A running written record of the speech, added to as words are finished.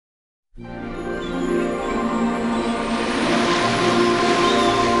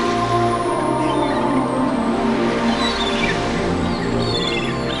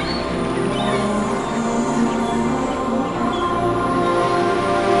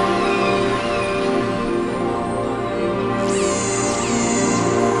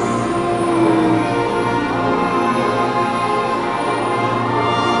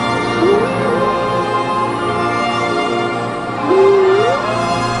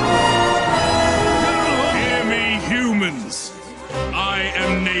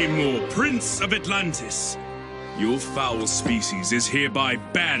of Atlantis. Your foul species is hereby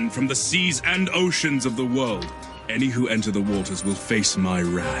banned from the seas and oceans of the world. Any who enter the waters will face my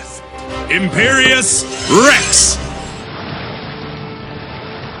wrath. Imperius Rex!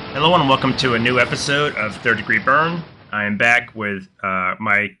 Hello and welcome to a new episode of Third Degree Byrne. I am back with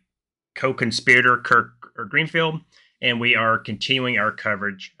my co-conspirator Kirk Greenfield, and we are continuing our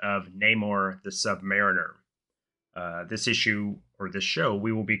coverage of Namor the Submariner. This issue, or this show,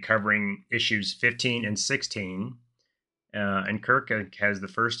 we will be covering issues 15 and 16. And Kirk has the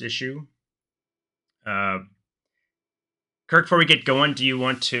first issue. Kirk, before we get going, do you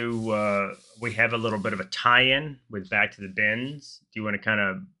want to, we have a little bit of a tie-in with Back to the Bins. Do you want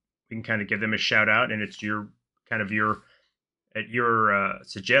to we can kind of give them a shout out, and it's your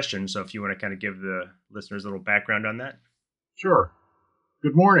suggestion. So if you want to kind of give the listeners a little background on that. Sure.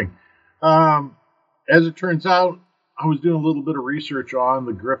 Good morning. As it turns out, I was doing a little bit of research on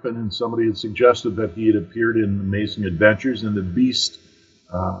the Griffin, and somebody had suggested that he had appeared in Amazing Adventures and the Beast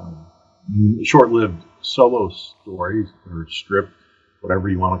short-lived solo story, or strip, whatever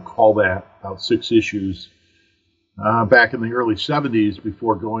you want to call that, about 6 issues, back in the early 70s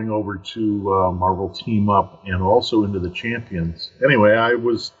before going over to Marvel Team Up and also into the Champions. Anyway, I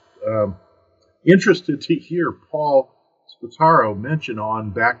was interested to hear Paul Spataro mention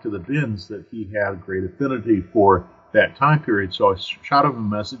on Back to the Bins that he had great affinity for that time period. So I shot him a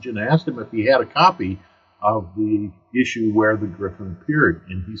message and asked him if he had a copy of the issue where the Griffin appeared.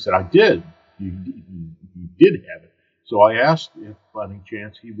 And he said, I did. He did have it. So I asked if by any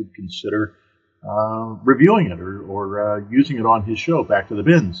chance he would consider reviewing it or using it on his show, Back to the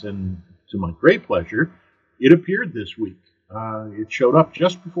Bins. And to my great pleasure, it appeared this week. It showed up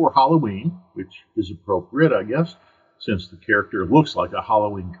just before Halloween, which is appropriate, I guess, since the character looks like a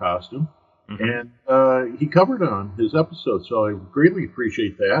Halloween costume. Mm-hmm. And he covered it on his episode, so I greatly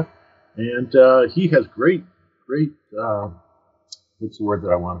appreciate that. And he has great, what's the word that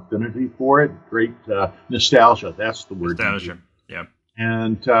I want? Affinity for it? Great nostalgia. That's the word. Nostalgia, yeah.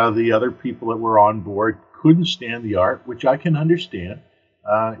 And the other people that were on board couldn't stand the art, which I can understand.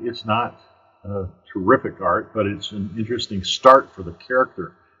 It's not terrific art, but it's an interesting start for the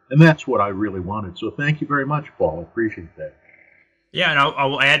character. And that's what I really wanted. So thank you very much, Paul. I appreciate that. Yeah, and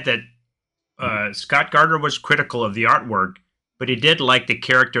I'll add that Scott Gardner was critical of the artwork, but he did like the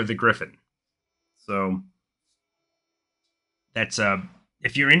character of the Griffin. So that's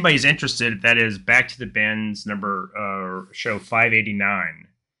if anybody's interested, that is Back to the Bins show 589,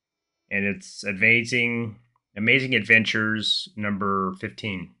 and it's Amazing Adventures number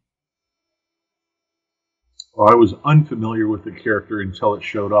 15. Well, I was unfamiliar with the character until it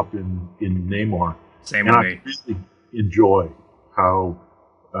showed up in Namor. Same with me. I really enjoy how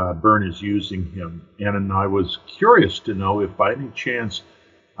Byrne is using him. And I was curious to know if by any chance,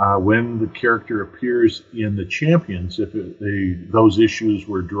 when the character appears in the Champions, if those issues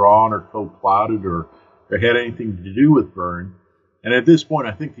were drawn or co-plotted or had anything to do with Byrne. And at this point,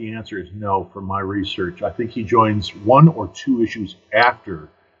 I think the answer is no from my research. I think he joins 1 or 2 issues after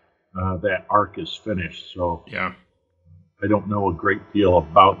that arc is finished. So yeah, I don't know a great deal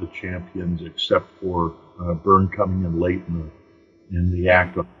about the Champions except for Byrne coming in late in the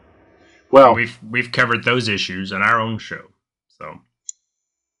act. Well, we've covered those issues on our own show. So,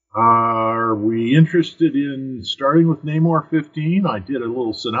 are we interested in starting with Namor 15? I did a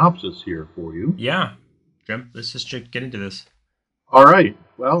little synopsis here for you. Yeah, Jim, let's just get into this. All right.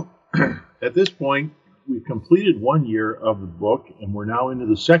 Well, at this point, we've completed 1 year of the book, and we're now into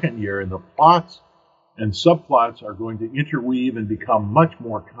the second year, and the plots and subplots are going to interweave and become much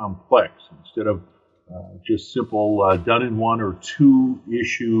more complex instead of just simple done in 1 or 2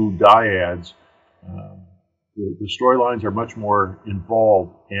 issue dyads. The storylines are much more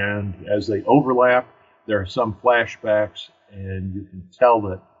involved, and as they overlap, there are some flashbacks, and you can tell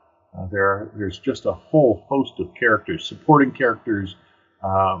that there's just a whole host of characters, supporting characters,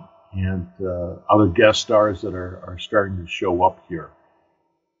 and other guest stars that are starting to show up here.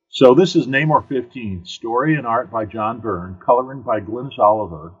 So this is Namor 15, story and art by John Byrne, coloring by Glynis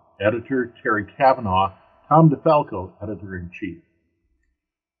Oliver, editor Terry Cavanaugh, Tom DeFalco, editor-in-chief.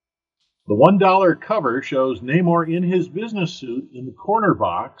 The $1 cover shows Namor in his business suit in the corner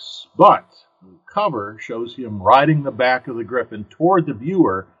box, but the cover shows him riding the back of the Griffin toward the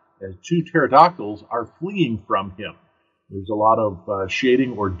viewer as 2 pterodactyls are fleeing from him. There's a lot of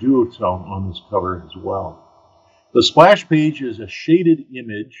shading or duotone on this cover as well. The splash page is a shaded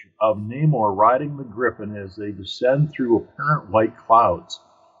image of Namor riding the Griffin as they descend through apparent white clouds.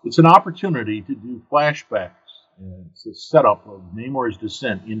 It's an opportunity to do flashbacks. It's a setup of Namor's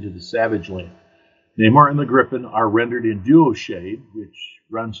descent into the Savage Land. Namor and the Griffin are rendered in duo shade, which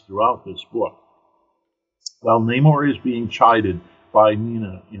runs throughout this book. While Namor is being chided by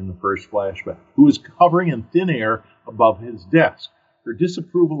Nina in the first flashback, who is hovering in thin air above his desk. Her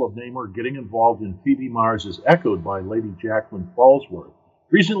disapproval of Namor getting involved in Phoebe Mars is echoed by Lady Jacqueline Falsworth,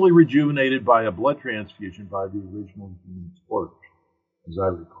 recently rejuvenated by a blood transfusion by the original Human Torch, as I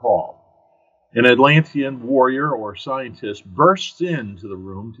recall. An Atlantean warrior or scientist bursts into the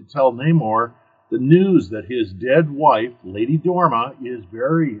room to tell Namor the news that his dead wife, Lady Dorma, is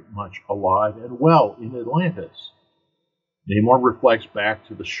very much alive and well in Atlantis. Namor reflects back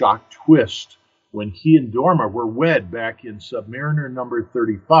to the shock twist when he and Dorma were wed back in Submariner number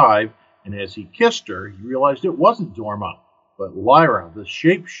 35, and as he kissed her, he realized it wasn't Dorma, but Lyra, the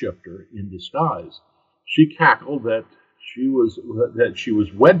shapeshifter in disguise. She cackled that she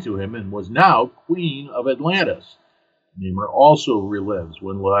was wed to him and was now Queen of Atlantis. Namor also relives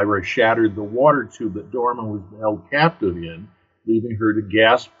when Lyra shattered the water tube that Dorma was held captive in, leaving her to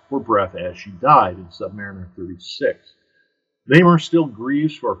gasp for breath as she died in Submariner 36. Namor still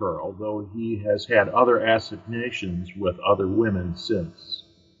grieves for her, although he has had other assignations with other women since.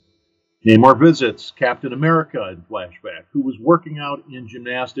 Namor visits Captain America in flashback, who was working out in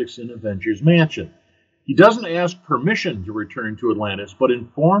gymnastics in Avengers Mansion. He doesn't ask permission to return to Atlantis, but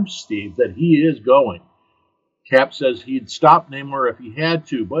informs Steve that he is going. Cap says he'd stop Namor if he had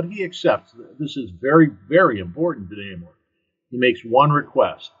to, but he accepts that this is very, very important to Namor. He makes one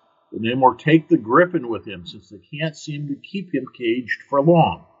request, that Namor take the Griffin with him, since they can't seem to keep him caged for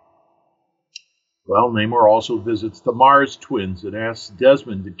long. Well, Namor also visits the Mars twins and asks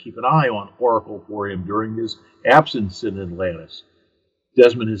Desmond to keep an eye on Oracle for him during his absence in Atlantis.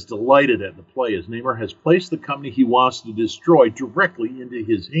 Desmond is delighted at the play, as Namor has placed the company he wants to destroy directly into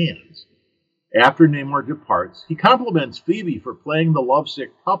his hands. After Namor departs, he compliments Phoebe for playing the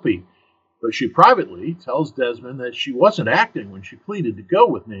lovesick puppy, but she privately tells Desmond that she wasn't acting when she pleaded to go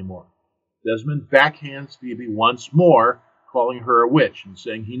with Namor. Desmond backhands Phoebe once more, calling her a witch and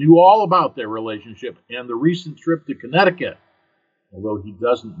saying he knew all about their relationship and the recent trip to Connecticut, although he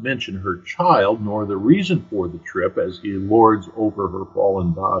doesn't mention her child nor the reason for the trip as he lords over her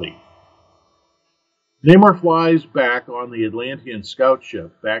fallen body. Namor flies back on the Atlantean scout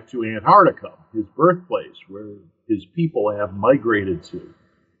ship back to Antarctica, his birthplace, where his people have migrated to.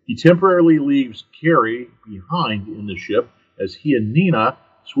 He temporarily leaves Carrie behind in the ship as he and Nina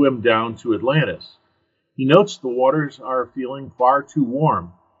swim down to Atlantis. He notes the waters are feeling far too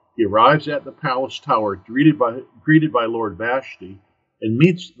warm. He arrives at the palace tower, greeted by Lord Vashti, and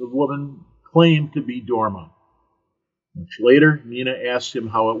meets the woman claimed to be Dorma. Much later, Nina asks him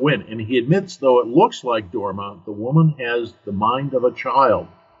how it went, and he admits, though it looks like Dorma, the woman has the mind of a child.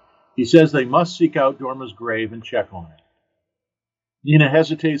 He says they must seek out Dorma's grave and check on it. Nina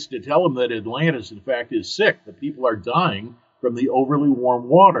hesitates to tell him that Atlantis, in fact, is sick. The people are dying from the overly warm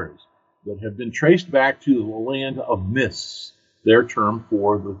waters that have been traced back to the land of mists, their term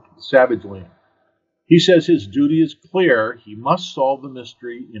for the Savage Land. He says his duty is clear. He must solve the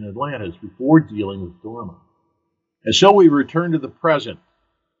mystery in Atlantis before dealing with Dorma. And so we return to the present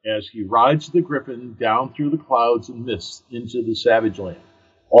as he rides the Griffin down through the clouds and mists into the Savage Land.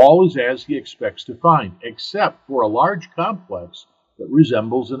 All is as he expects to find, except for a large complex that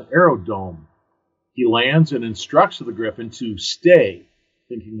resembles an aerodome. He lands and instructs the Griffin to stay,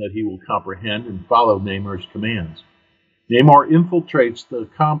 thinking that he will comprehend and follow Namor's commands. Namor infiltrates the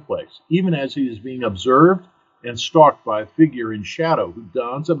complex, even as he is being observed and stalked by a figure in shadow who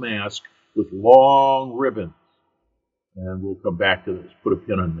dons a mask with long ribbons. And we'll come back to this, put a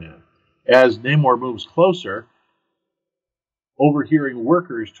pin on that. As Namor moves closer, overhearing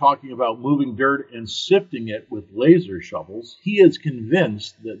workers talking about moving dirt and sifting it with laser shovels, he is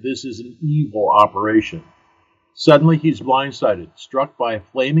convinced that this is an evil operation. Suddenly he's blindsided, struck by a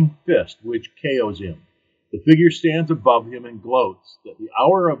flaming fist which KOs him. The figure stands above him and gloats that the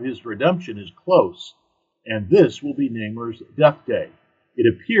hour of his redemption is close, and this will be Namor's death day. It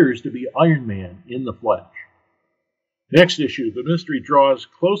appears to be Iron Man in the flesh. Next issue, the mystery draws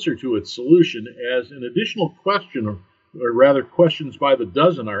closer to its solution as an additional question, or rather questions by the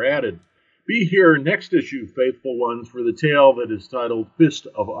dozen, are added. Be here next issue, faithful ones, for the tale that is titled Fist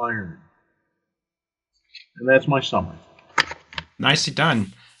of Iron. And that's my summary. Nicely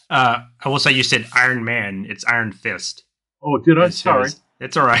done. I will say you said Iron Man. It's Iron Fist. Oh, did I? Sorry.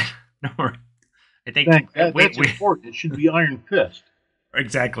 It's all right. No worries. I think that's important. It should be Iron Fist.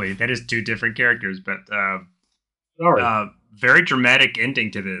 Exactly. That is two different characters, but sorry. Very dramatic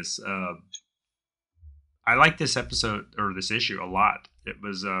ending to this. I like this episode or this issue a lot. It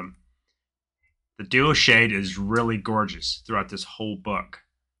was the duo shade is really gorgeous throughout this whole book.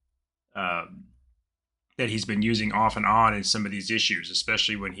 that he's been using off and on in some of these issues,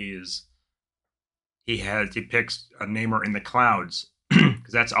 especially when he picks a Namor in the clouds,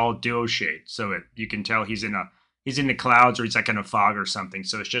 because that's all duo shade. So you can tell he's in the clouds, or he's like in a fog or something.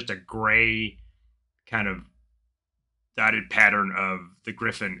 So it's just a gray kind of dotted pattern of the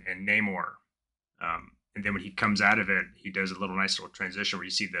Griffin and Namor. And then when he comes out of it, he does a nice little transition where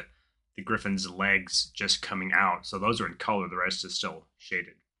you see the Griffin's legs just coming out. So those are in color. The rest is still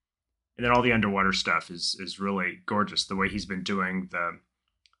shaded. And then all the underwater stuff is really gorgeous. The way he's been doing the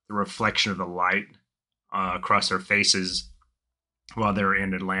reflection of the light across their faces while they're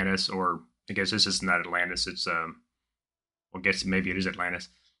in Atlantis, or I guess this is not Atlantis. It's I guess maybe it is Atlantis.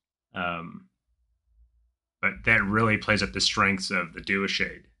 But that really plays up the strengths of the duo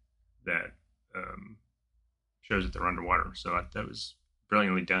shade that shows that they're underwater. So that was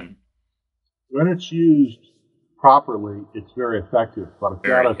brilliantly done. When it's used properly, it's very effective. But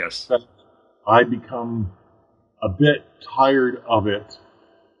I become a bit tired of it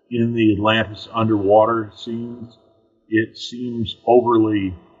in the Atlantis underwater scenes. It seems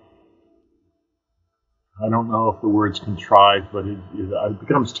overly, I don't know if the word's contrived, but it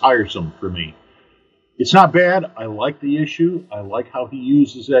becomes tiresome for me. It's not bad. I like the issue. I like how he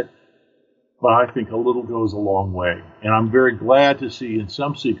uses it. But I think a little goes a long way. And I'm very glad to see in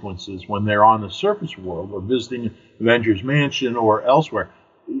some sequences when they're on the surface world or visiting Avengers Mansion or elsewhere,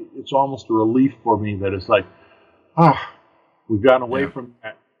 it's almost a relief for me that it's like, we've gotten away from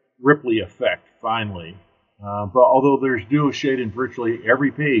that Ripley effect, finally. But although there's duo shade in virtually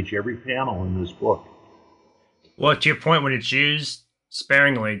every page, every panel in this book. Well, to your point, when it's used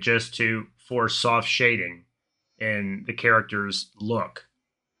sparingly just for soft shading and the character's look,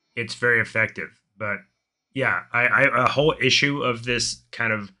 it's very effective. But yeah, a whole issue of this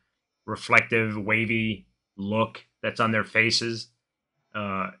kind of reflective, wavy look that's on their faces,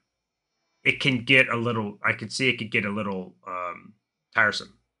 it can get a little, I could see it could get a little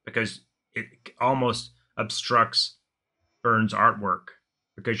tiresome, because it almost obstructs Byrne's artwork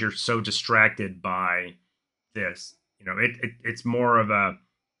because you're so distracted by this. It's more of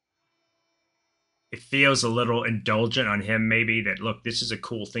it feels a little indulgent on him, maybe, that, look, this is a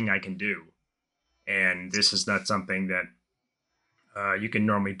cool thing I can do. And this is not something that you can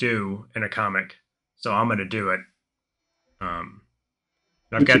normally do in a comic. So I'm going to do it.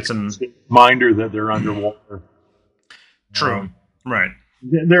 I've got some reminder that they're underwater. True. Right.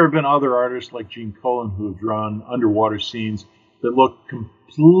 There have been other artists like Gene Colan who have drawn underwater scenes that look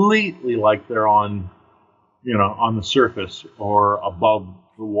completely like they're on the surface or above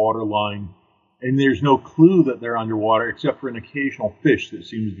the waterline. And there's no clue that they're underwater except for an occasional fish that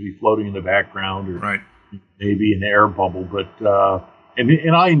seems to be floating in the background, or maybe an air bubble. But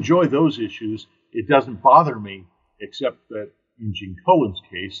and I enjoy those issues. It doesn't bother me, except that in Gene Colan's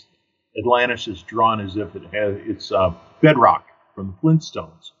case, Atlantis is drawn as if it's bedrock from the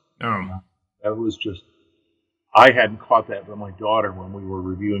Flintstones. That was just, I hadn't caught that, but my daughter, when we were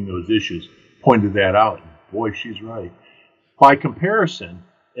reviewing those issues, pointed that out. And boy, she's right. By comparison,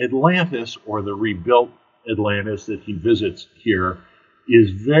 Atlantis, or the rebuilt Atlantis that he visits here,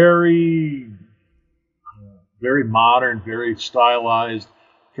 is very, very modern, very stylized.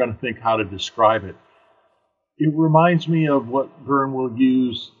 I'm trying to think how to describe it. It reminds me of what Byrne will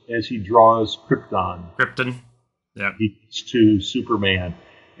use as he draws Krypton. Yeah. He gets to Superman.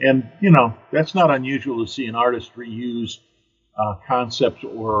 And, that's not unusual to see an artist reuse concepts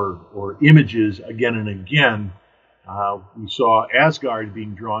or images again and again. We saw Asgard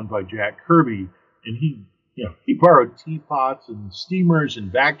being drawn by Jack Kirby, and he borrowed teapots and steamers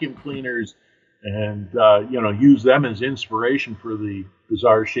and vacuum cleaners, and used them as inspiration for the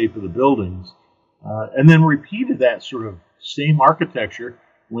bizarre shape of the buildings, and then repeated that sort of same architecture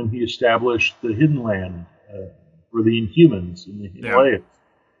when he established the Hidden Land for the Inhumans in the Himalayas.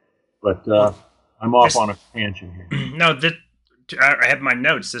 But I'm off on a tangent here. No, I have my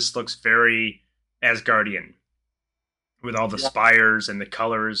notes. This looks very Asgardian, with all the spires and the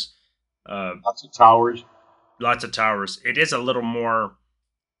colors. Lots of towers. It is a little more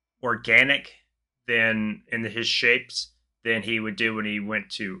organic than in his shapes than he would do when he went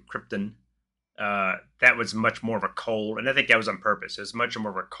to Krypton. That was much more of a cold, and I think that was on purpose. It was much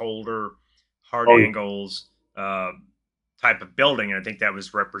more of a colder, hard angles type of building, and I think that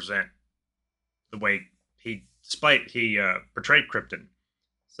was represent the way he portrayed Krypton.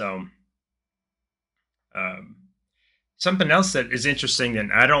 So, something else that is interesting,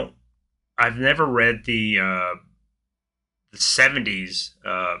 and I've never read the 70s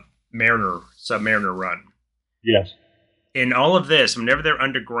Submariner run. Yes. In all of this, whenever they're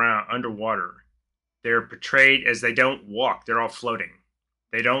underwater, they're portrayed as they don't walk. They're all floating.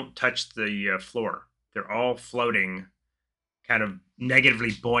 They don't touch the floor. they're all floating, kind of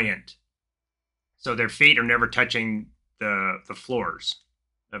negatively buoyant. So their feet are never touching the floors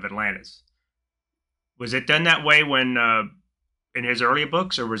of Atlantis. Was it done that way when in his earlier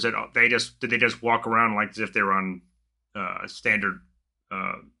books, or was it did they just walk around like as if they were on a standard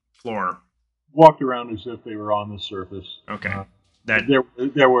floor? Walked around as if they were on the surface. Okay.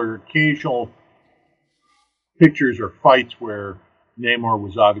 There were occasional pictures or fights where Namor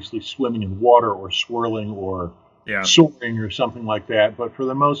was obviously swimming in water or swirling or soaring or something like that. But for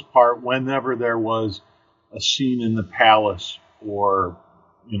the most part, whenever there was a scene in the palace or,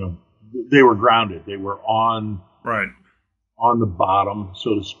 they were grounded. They were on the bottom,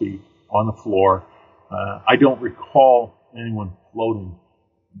 so to speak, on the floor. I don't recall anyone floating.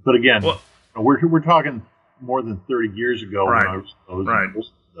 But again, we're talking more than 30 years ago when I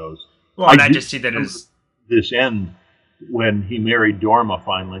was those. Well, and I just see that as this end when he married Dorma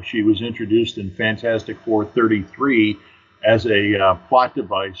finally. She was introduced in Fantastic Four 33 as a plot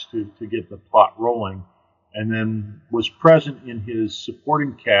device to get the plot rolling, and then was present in his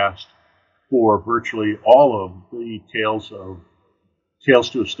supporting cast for virtually all of the Tales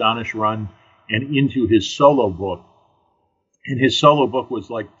to Astonish run and into his solo book. And his solo book was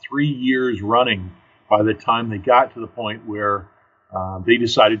like 3 years running by the time they got to the point where they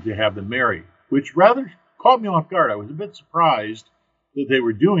decided to have them marry, which rather caught me off guard. I was a bit surprised that they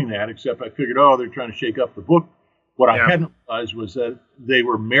were doing that, except I figured, they're trying to shake up the book. What I hadn't realized was that they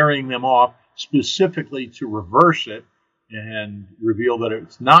were marrying them off specifically to reverse it and reveal that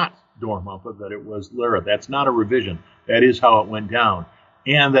it's not Dorma, but that it was Lyra. That's not a revision. That is how it went down.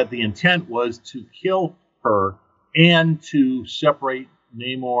 And that the intent was to kill her and to separate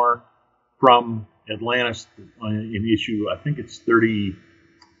Namor from Atlantis in issue, I think it's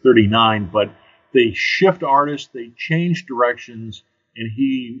 39, but they shift artists, they change directions, and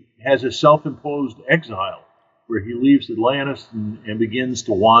he has a self-imposed exile where he leaves Atlantis and begins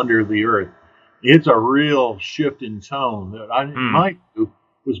to wander the earth. It's a real shift in tone that in my view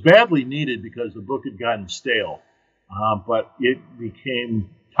was badly needed because the book had gotten stale, but it became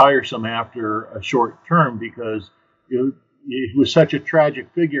tiresome after a short term because he was such a tragic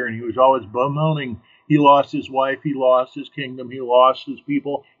figure, and he was always bemoaning he lost his wife, he lost his kingdom, he lost his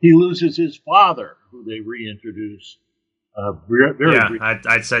people, he loses his father, who they reintroduce.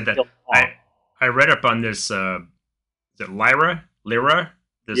 I said that. I read up on this. Is it Lyra?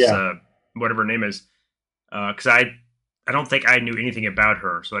 This whatever her name is, because I don't think I knew anything about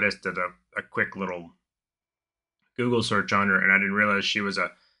her, so I just did a quick little Google search on her, and I didn't realize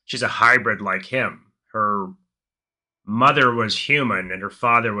she's a hybrid like him. Her mother was human, and her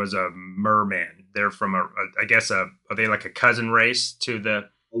father was a merman. They're from are they like a cousin race to the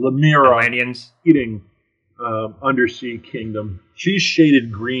Lemira Atlanteans? Eating undersea kingdom. She's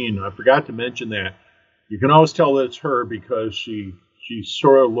shaded green. I forgot to mention that. You can always tell that it's her because she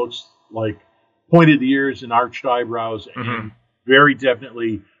sort of looks like pointed ears and arched eyebrows, and very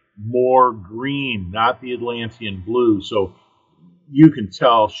definitely more green, not the Atlantean blue. So you can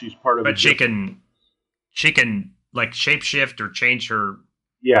tell she's part of. But she can like shapeshift or change her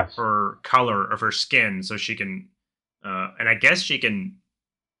color of her skin, so she can, and I guess she can.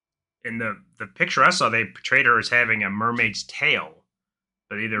 In the picture I saw, they portrayed her as having a mermaid's tail,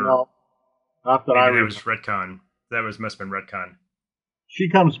 but either not that that was retcon. Must have been retcon. She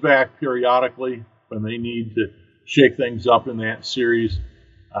comes back periodically when they need to shake things up in that series.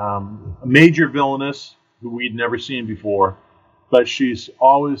 A major villainess who we'd never seen before, but she's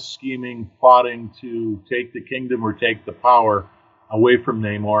always scheming, plotting to take the kingdom or take the power away from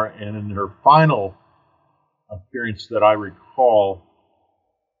Namor. And in her final appearance that I recall,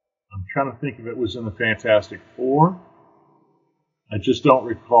 I'm trying to think if it was in the Fantastic Four. I just don't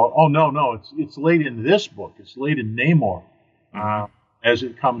recall. Oh, no, it's late in this book. It's late in Namor. As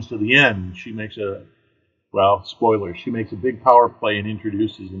it comes to the end, she makes spoilers. She makes a big power play and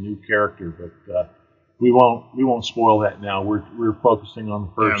introduces a new character, but we won't spoil that now. We're focusing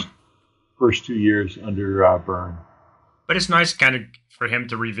on the first 2 years under Byrne. But it's nice kind of for him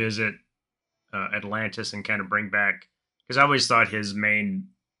to revisit Atlantis and kind of bring back, because I always thought his main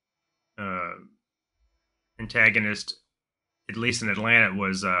antagonist, at least in Atlanta,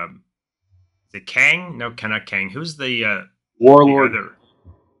 was the Kang? No, not Kang. Who's the Warlord?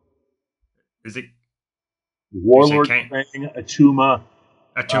 Is it Warlord? Kang, Atuma.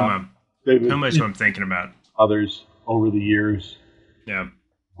 Atuma is who I'm thinking about. Others over the years. Yeah.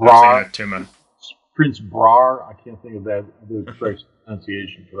 Brar. Atuma. Prince Brar. I can't think of the correct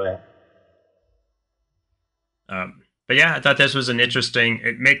pronunciation for that. But yeah, I thought this was an interesting.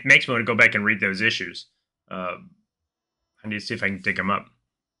 It makes me want to go back and read those issues. I need to see if I can dig them up.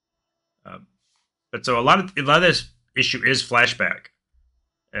 But so a lot of this issue is flashback,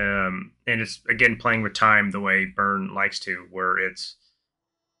 and it's again playing with time the way Byrne likes to, where it's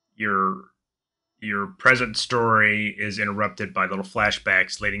your present story is interrupted by little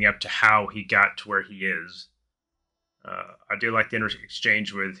flashbacks leading up to how he got to where he is. I do like the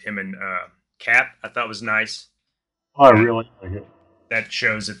exchange with him and Cap. I thought was nice. I really like it. That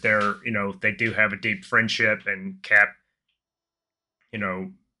shows that they do have a deep friendship, and Cap,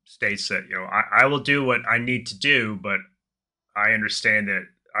 states that, I will do what I need to do, but I understand that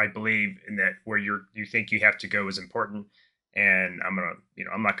I believe in that where you think you have to go is important, and I'm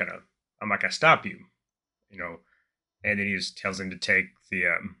not gonna stop you, you know. And then he just tells him to take the,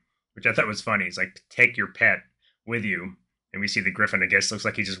 which I thought was funny. He's like, take your pet with you, and we see the Griffin. I guess looks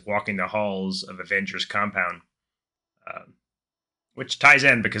like he's just walking the halls of Avengers compound, uh, which ties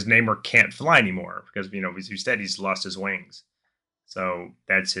in because Namor can't fly anymore because as you said, he's lost his wings. So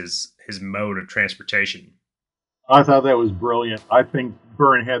that's his mode of transportation. I thought that was brilliant. I think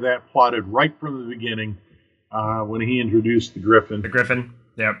Byrne had that plotted right from the beginning when he introduced the Griffin. The Griffin,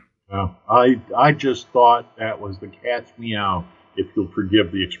 yep. I just thought that was the cat's meow, if you'll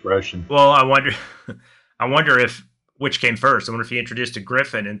forgive the expression. Well, I wonder if which came first. I wonder if he introduced a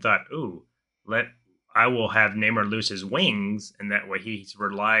Griffin and thought, "Ooh, I will have Namor lose his wings, and that way he has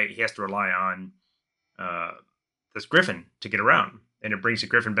to rely on this Griffin to get around." And it brings the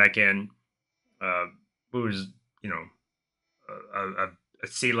Griffin back in, who's a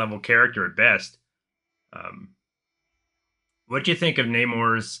sea-level character at best. What do you think of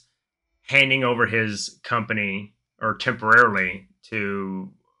Namor's handing over his company, or temporarily,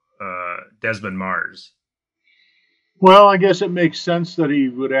 to Desmond Mars? Well, I guess it makes sense that he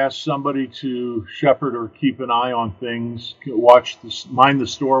would ask somebody to shepherd or keep an eye on things, mind the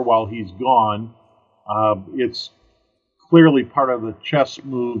store while he's gone. It's clearly part of the chess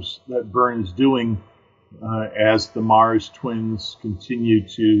moves that Byrne is doing as the Mars twins continue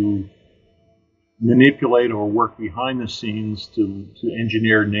to manipulate or work behind the scenes to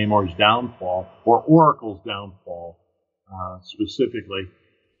engineer Namor's downfall, or Oracle's downfall specifically.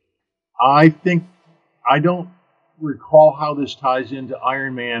 I don't recall how this ties into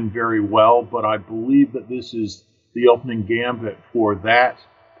Iron Man very well, but I believe that this is the opening gambit for that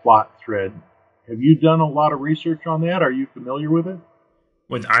plot thread. Have you done a lot of research on that? Are you familiar with it?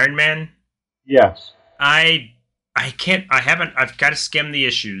 With Iron Man? Yes. I can't. I haven't. I've got to skim the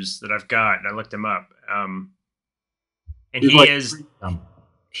issues that I've got. And I looked them up. And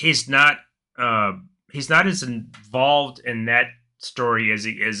he's not as involved in that story as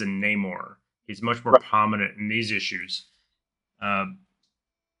he is in Namor. He's much more prominent in these issues.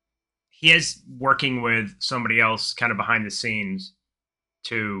 He is working with somebody else kind of behind the scenes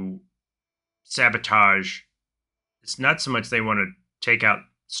to sabotage. It's not so much they want to take out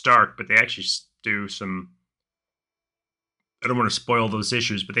Stark, but they actually do some, I don't want to spoil those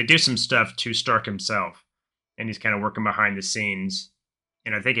issues, but they do some stuff to Stark himself. And he's kind of working behind the scenes.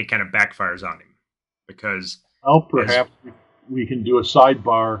 And I think it kind of backfires on him because... Well, perhaps we can do a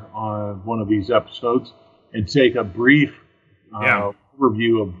sidebar on one of these episodes and take a brief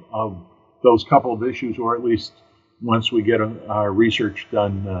review of those couple of issues, or at least once we get our research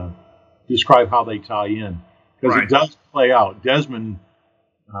done, describe how they tie in. Because it does play out. Desmond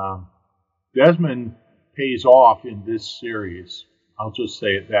pays off in this series. I'll just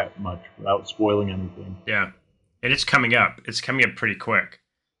say it that much without spoiling anything. Yeah. And it's coming up. It's coming up pretty quick.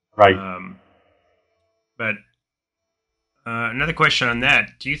 Right. But another question on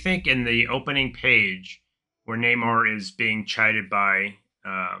that. Do you think in the opening page where Namor is being chided by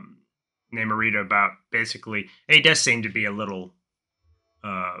Namorita about basically, he does seem to be a little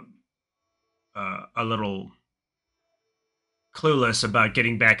clueless about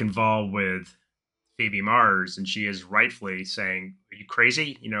getting back involved with Phoebe Mars, and she is rightfully saying, "Are you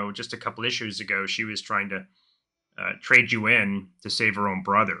crazy? Just a couple issues ago, she was trying to trade you in to save her own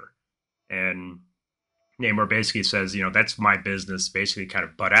brother." And Namor basically says, "That's my business," basically kind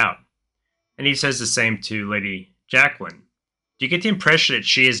of butt out. And he says the same to Lady Jacqueline. Do you get the impression that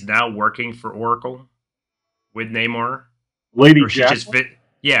she is now working for Oracle with Namor? Lady Jacqueline?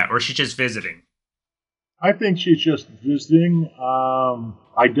 Or she's just visiting? I think she's just visiting.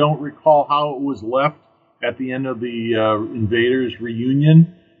 I don't recall how it was left at the end of the Invaders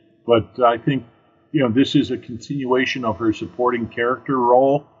reunion, but I think this is a continuation of her supporting character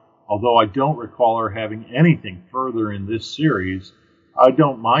role. Although I don't recall her having anything further in this series, I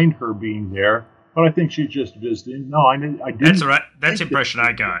don't mind her being there, but I think she's just visiting. No, I didn't. That's the impression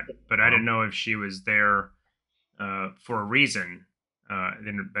I got, but I didn't know if she was there for a reason.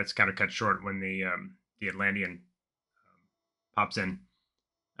 Then that's kind of cut short when the Atlantean pops in.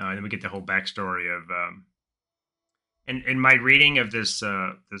 And then we get the whole backstory of in my reading of this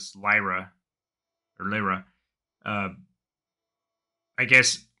Lyra, uh, I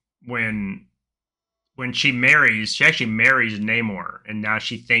guess when she actually marries Namor, and now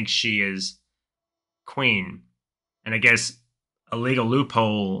she thinks she is queen. And I guess a legal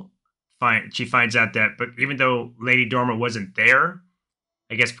loophole. She finds out that, but even though Lady Dorma wasn't there,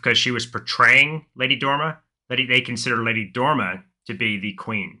 I guess because she was portraying Lady Dorma, they consider Lady Dorma to be the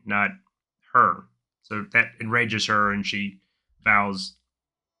queen, not her. So that enrages her, and she vows,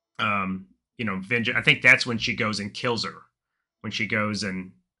 vengeance. I think that's when she goes and kills her. When she goes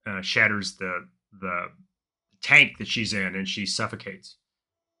and shatters the tank that she's in, and she suffocates.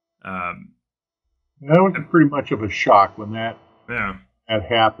 That was pretty much of a shock when that Yeah. had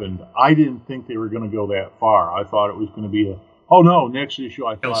happened. I didn't think they were going to go that far. I thought it was going to be oh no, next issue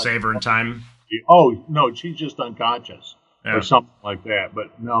I He'll thought. save her in time. Oh no, she's just unconscious or something like that.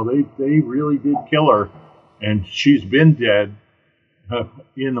 But no, they really did kill her, and she's been dead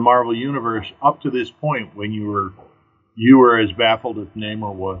in the Marvel Universe up to this point when you were as baffled as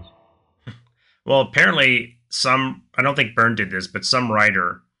Namor was. Well, apparently I don't think Byrne did this, but some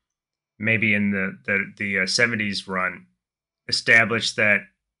writer, maybe in the 70s run, established that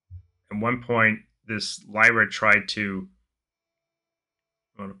at one point this Lyra tried to,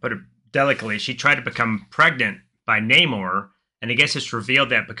 well, to put it delicately, she tried to become pregnant by Namor, and I guess it's revealed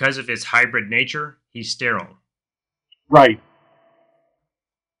that because of his hybrid nature, he's sterile. Right.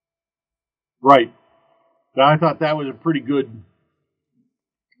 I thought that was a pretty good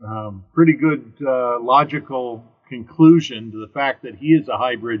logical conclusion to the fact that he is a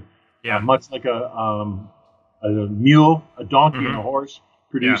hybrid, much like a mule, a donkey, and a horse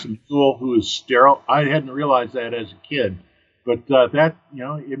produce a mule who is sterile. I hadn't realized that as a kid, but that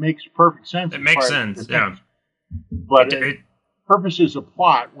it makes perfect sense. It makes sense, yeah. But purposes of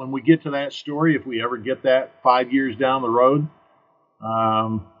plot, when we get to that story, if we ever get that 5 years down the road,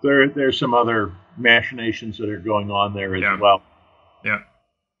 there's some other machinations that are going on there as well. Yeah.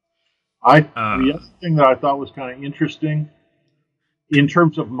 The other thing that I thought was kind of interesting in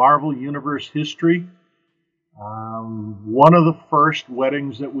terms of Marvel Universe history, one of the first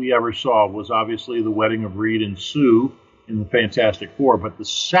weddings that we ever saw was obviously the wedding of Reed and Sue in the Fantastic Four, but the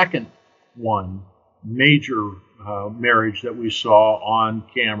second one, major marriage that we saw on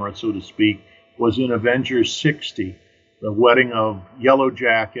camera, so to speak, was in Avengers 60, the wedding of Yellow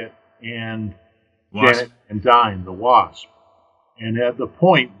Jacket and Janet and Dine, the Wasp. And at the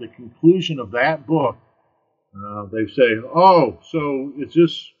conclusion of that book, they say, "Oh, so it's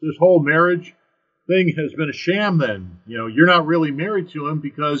just this whole marriage thing has been a sham then. You're not really married to him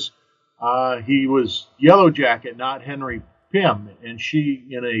because he was Yellow Jacket, not Henry Pym." And she,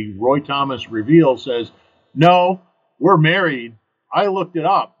 in a Roy Thomas reveal, says, "No, we're married. I looked it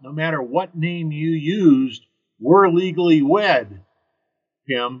up. No matter what name you used, we're legally wed,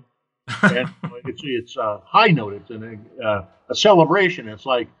 Pym." And it's a high note. It's a celebration. It's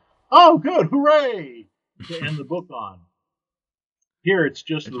like, oh, good, hooray, to end the book on. Here, it's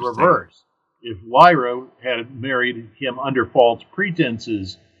just the reverse. If Lyra had married him under false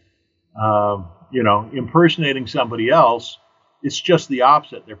pretenses, impersonating somebody else, it's just the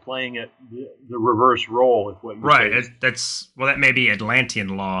opposite. They're playing it the reverse role. Is what you're saying. That may be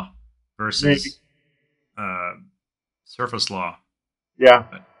Atlantean law versus surface law. Yeah.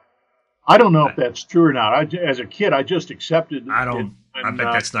 But I don't know if that's true or not. As a kid, I just accepted. I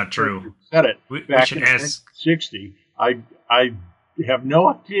bet that's not true. Said it back in 1960. I have no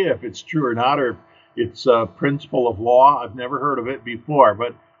idea if it's true or not, or it's a principle of law. I've never heard of it before,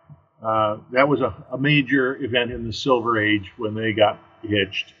 but that was a major event in the Silver Age when they got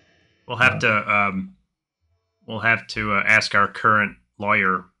hitched. We'll have to ask our current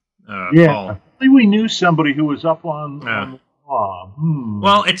lawyer. Yeah, Paul. We knew somebody who was up on the law.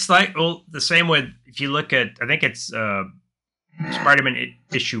 Well, it's like the same with, if you look at, I think it's Spider-Man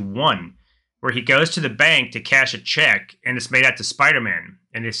issue 1, where he goes to the bank to cash a check, and it's made out to Spider-Man,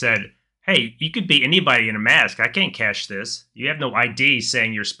 and they said, "Hey, you could be anybody in a mask. I can't cash this. You have no ID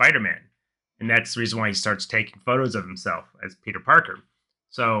saying you're Spider-Man." And that's the reason why he starts taking photos of himself as Peter Parker.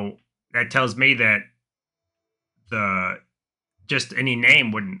 So that tells me that just any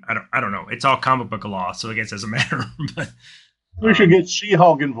name wouldn't. I don't know. It's all comic book law, so I guess it doesn't matter. But we should get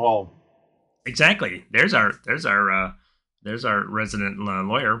She-Hulk involved. Exactly. There's our resident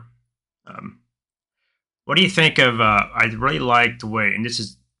lawyer. What do you think of? I really like the way, and this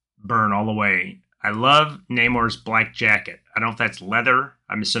is Byrne all the way. I love Namor's black jacket. I don't know if that's leather.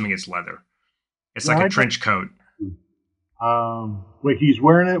 I'm assuming it's leather. It's like a trench coat. He's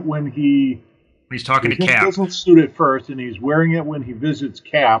wearing it when he he's talking to He Cap. doesn't suit at first, and he's wearing it when he visits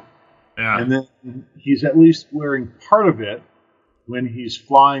Cap, Yeah. and then he's at least wearing part of it when he's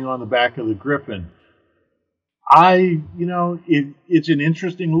flying on the back of the Griffin. It's an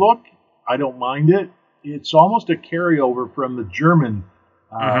interesting look. I don't mind it. It's almost a carryover from the German.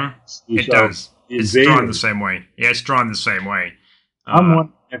 It does. It's drawn the same way. Yeah, it's drawn the same way. I'm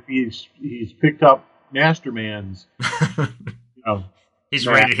wondering if he's picked up Masterman's. He's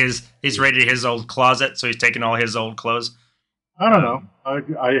raided his old closet, so he's taken all his old clothes. I don't know.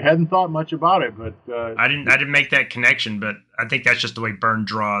 I hadn't thought much about it, but I didn't make that connection. But I think that's just the way Byrne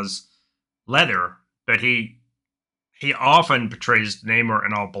draws leather. But he often portrays Namor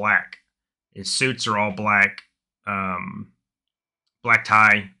in all black. His suits are all black, black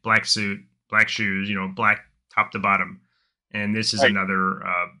tie, black suit, black shoes. Black top to bottom. And this is another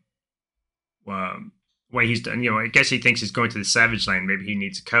way he's done. I guess he thinks he's going to the Savage Land. Maybe he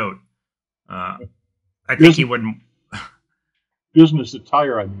needs a coat. I think he wouldn't. Business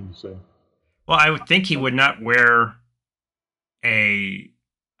attire, I mean to say. Well, I would think he would not wear a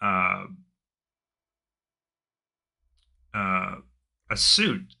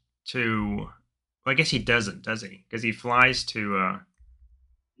suit to. Well, I guess he doesn't, does he? Because he flies to.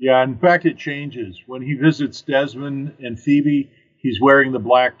 Yeah, in fact, it changes. When he visits Desmond and Phoebe, he's wearing the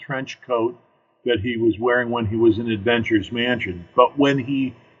black trench coat that he was wearing when he was in Adventure's Mansion. But when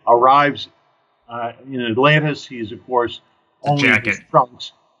he arrives in Atlantis, he's, of course, only in his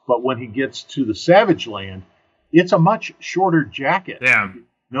trunks. But when he gets to the Savage Land, it's a much shorter jacket. Yeah.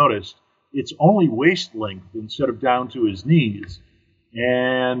 Noticed, it's only waist length instead of down to his knees.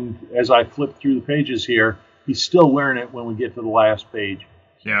 And as I flip through the pages here, he's still wearing it when we get to the last page.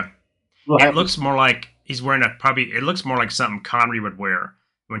 Yeah. It looks more like he's wearing it looks more like something Connery would wear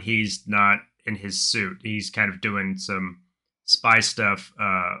when he's not in his suit. He's kind of doing some spy stuff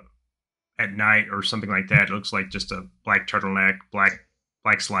at night or something like that. It looks like just a black turtleneck,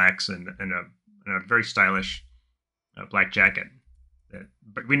 black slacks, and a very stylish black jacket.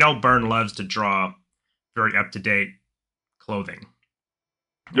 But we know Byrne loves to draw very up-to-date clothing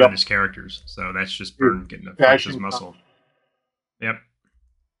on his characters. So that's just Byrne getting to flesh his muscle. Yep.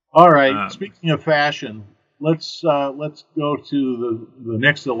 All right. Speaking of fashion, let's go to the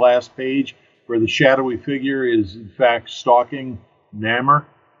next to the last page where the shadowy figure is in fact stalking Namor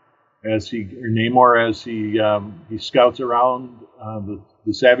as he scouts around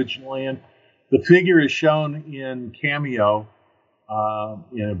the Savage Land. The figure is shown in cameo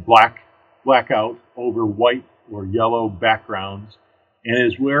in a blackout over white or yellow backgrounds, and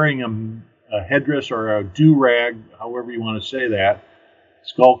is wearing a headdress or a do-rag, however you want to say that,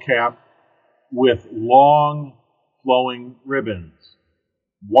 skull cap with long flowing ribbons.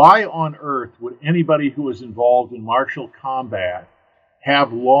 Why on earth would anybody who was involved in martial combat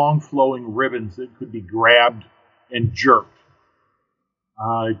have long flowing ribbons that could be grabbed and jerked?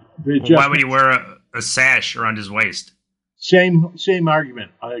 Why would he wear a sash around his waist? Same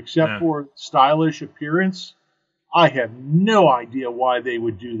argument, except for stylish appearance. I have no idea why they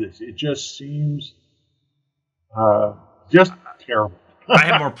would do this. It just seems just terrible. I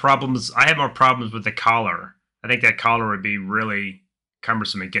have more problems with the collar. I think that collar would be really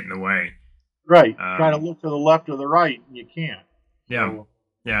cumbersome and get in the way. Right. Try to look to the left or the right, and you can't. Yeah. So.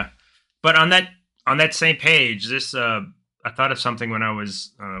 Yeah. But on that same page, this I thought of something when I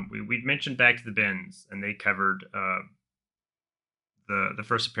was we'd mentioned Back to the Bins, and they covered the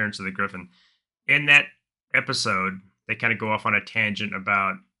first appearance of the Griffin. In that episode, they kind of go off on a tangent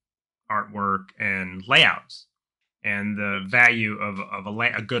about artwork and layouts and the value of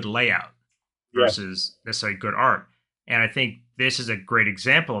a good layout versus necessarily good art. And I think this is a great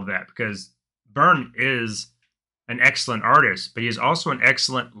example of that because Byrne is an excellent artist, but he is also an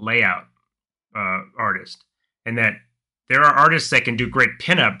excellent layout artist. And that there are artists that can do great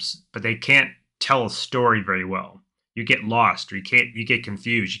pinups, but they can't tell a story very well. You get lost, or you get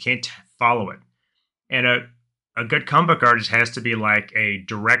confused. You can't follow it. And a good comic book artist has to be like a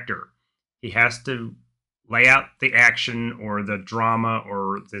director. He has to lay out the action or the drama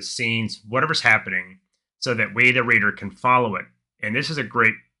or the scenes, whatever's happening, so that we, the reader, can follow it. And this is a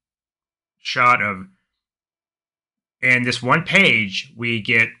great shot of, in this one page, we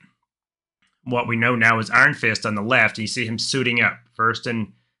get what we know now is Iron Fist on the left. And you see him suiting up, first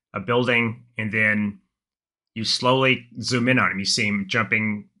in a building, and then you slowly zoom in on him. You see him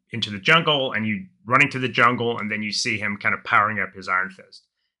jumping into the jungle, and you running through the jungle, and then you see him kind of powering up his Iron Fist.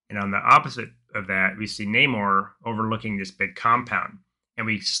 And on the opposite of that, we see Namor overlooking this big compound, and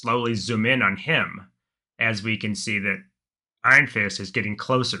we slowly zoom in on him as we can see that Iron Fist is getting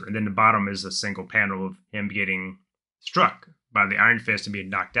closer. And then the bottom is a single panel of him getting struck by the Iron Fist and being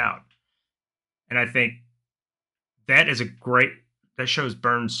knocked out. And I think that is that shows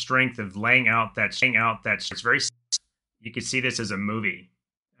Byrne's strength of laying out that. It's very. You could see this as a movie.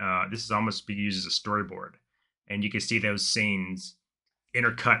 This is almost be used as a storyboard, and you can see those scenes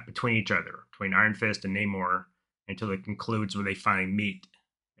intercut between each other, between Iron Fist and Namor, until it concludes where they finally meet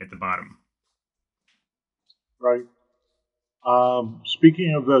at the bottom. Right.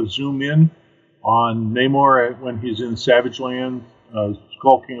 Speaking of the zoom in on Namor when he's in Savage Land,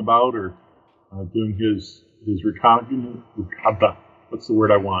 skulking about or doing his reconnaissance. What's the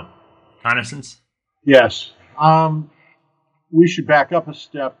word I want? Reconnaissance? Yes. We should back up a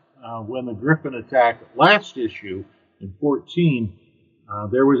step. When the Griffin attacked last issue in 14,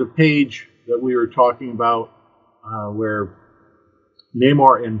 there was a page that we were talking about where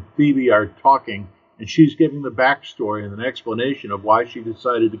Namor and Phoebe are talking, and she's giving the backstory and an explanation of why she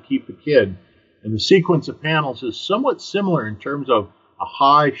decided to keep the kid. And the sequence of panels is somewhat similar in terms of a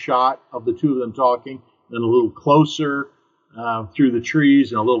high shot of the two of them talking, then a little closer through the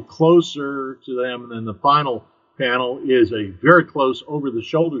trees and a little closer to them, and then the final panel is a very close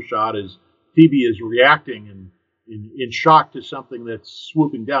over-the-shoulder shot as Phoebe is reacting and in shock to something that's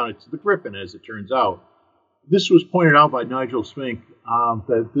swooping down. It's the Griffin, as it turns out. This was pointed out by Nigel Spink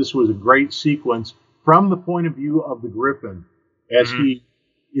that this was a great sequence from the point of view of the Griffin as he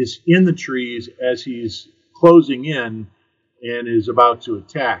is in the trees, as he's closing in and is about to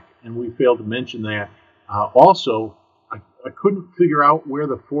attack. And we failed to mention that. Also, I couldn't figure out where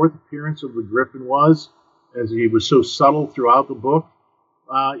the fourth appearance of the Griffin was, as he was so subtle throughout the book.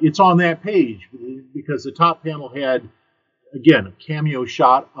 It's on that page because the top panel had, again, a cameo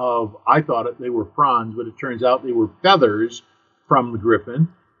shot of, I thought they were fronds, but it turns out they were feathers from the Griffin.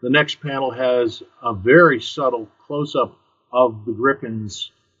 The next panel has a very subtle close-up of the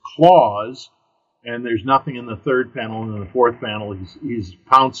Griffin's claws, and there's nothing in the third panel. And in the fourth panel, he's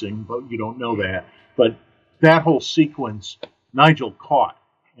pouncing, but you don't know that. But that whole sequence, Nigel caught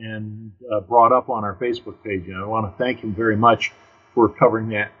and brought up on our Facebook page, and I want to thank him very much for covering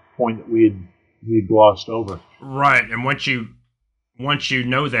that point that we had glossed over. Right, and once you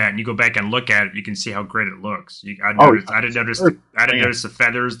know that and you go back and look at it, you can see how great it looks. I didn't notice the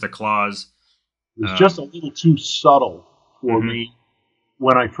feathers, the claws. It was just a little too subtle for me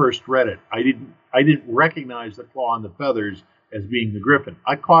when I first read it. I didn't recognize the claw and the feathers as being the Griffin.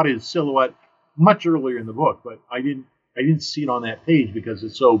 I caught his silhouette much earlier in the book, but I didn't see it on that page because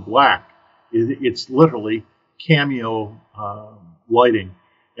it's so black. It's literally cameo lighting.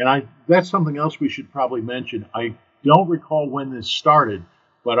 And that's something else we should probably mention. I don't recall when this started,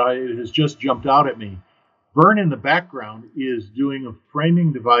 but it has just jumped out at me. Byrne in the background is doing a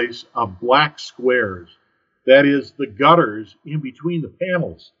framing device of black squares. That is, the gutters in between the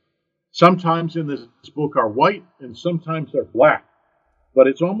panels. Sometimes in this book are white and sometimes they're black. But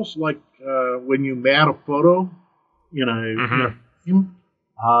it's almost like when you mat a photo in a frame,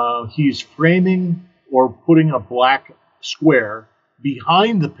 he's framing or putting a black square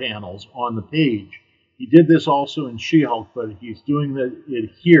behind the panels on the page. He did this also in She-Hulk, but he's doing it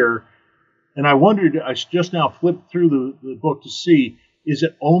here. And I wondered, I just now flipped through the book to see, is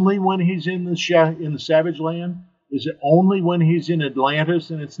it only when he's in the Savage Land? Is it only when he's in Atlantis?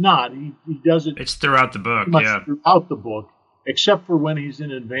 And it's not. He does it. It's throughout the book, throughout the book, except for when he's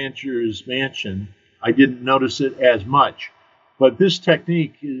in Adventure's Mansion. I didn't notice it as much. But this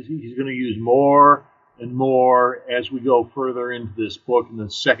technique he's going to use more and more as we go further into this book, in the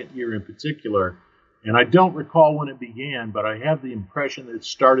second year in particular. And I don't recall when it began, but I have the impression that it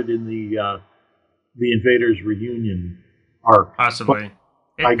started in the Invaders Reunion arc. Possibly.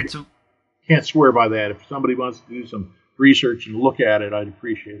 I can't swear by that. If somebody wants to do some research and look at it, I'd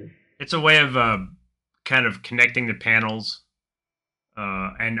appreciate it. It's a way of kind of connecting the panels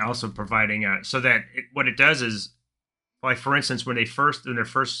and also providing so that what it does is, like, for instance, when they're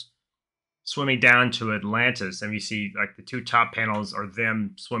first swimming down to Atlantis, and you see like the two top panels are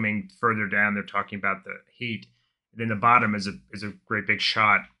them swimming further down. They're talking about the heat. And then the bottom is a great big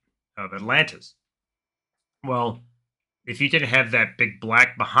shot of Atlantis. Well, if you didn't have that big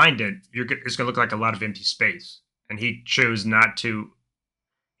black behind it, it's going to look like a lot of empty space. And he chose not to.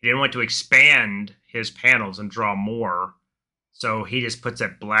 He didn't want to expand his panels and draw more, so he just puts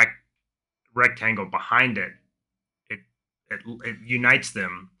that black rectangle behind it. It unites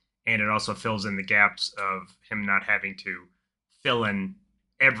them. And it also fills in the gaps of him not having to fill in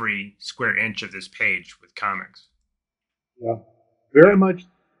every square inch of this page with comics. Yeah, very much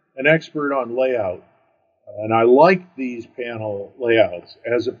an expert on layout. And I like these panel layouts,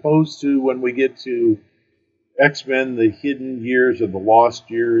 as opposed to when we get to X-Men, the Hidden Years or the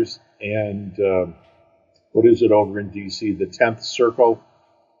Lost Years, and what is it over in DC, the 10th Circle.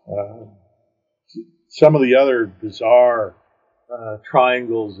 some of the other bizarre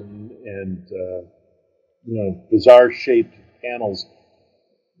triangles and bizarre shaped panels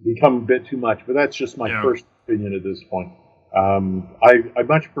become a bit too much. But that's just my first opinion at this point. I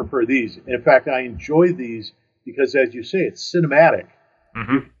much prefer these. In fact, I enjoy these because, as you say, it's cinematic.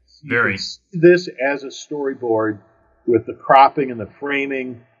 Mm-hmm. You can see this as a storyboard with the cropping and the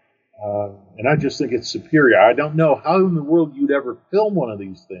framing, and I just think it's superior. I don't know how in the world you'd ever film one of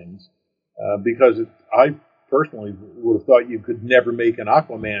these things, because I personally would have thought you could never make an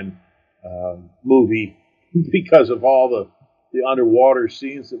Aquaman movie because of all the underwater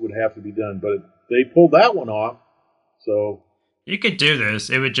scenes that would have to be done. But they pulled that one off. So you could do this.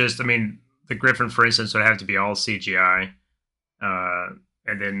 It would just, the Griffin, for instance, would have to be all CGI.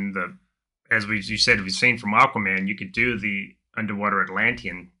 And then as you said, we've seen from Aquaman, you could do the underwater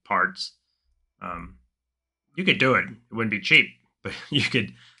Atlantean parts. You could do it. It wouldn't be cheap, but you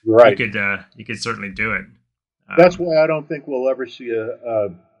could. Right. You could certainly do it. That's why I don't think we'll ever see a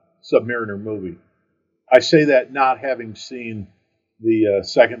Submariner movie. I say that not having seen the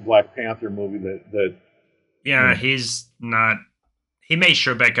second Black Panther movie that. Yeah, he's not. He may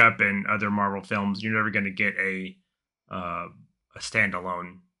show back up in other Marvel films. You're never going to get a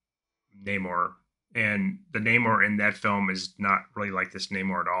standalone Namor, and the Namor in that film is not really like this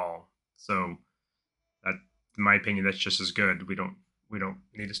Namor at all. So, that, in my opinion, that's just as good. We don't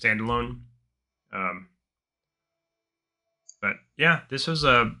need a standalone. But yeah, this was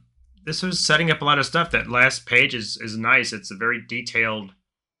setting up a lot of stuff. That last page is nice. It's a very detailed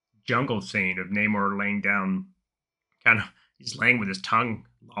jungle scene of Namor laying down, he's laying with his tongue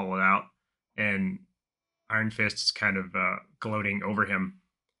all out, and Iron Fist is kind of gloating over him.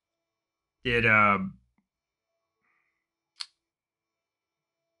 Did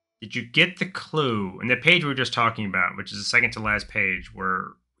you get the clue in the page we were just talking about, which is the second to last page, where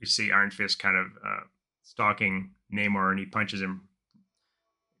we see Iron Fist kind of stalking Namor, and he punches him?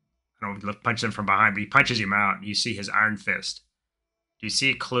 I don't know if he punches him from behind, but he punches him out, and you see his Iron Fist. Do you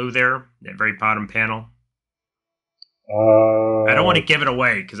see a clue there, that very bottom panel? I don't want to give it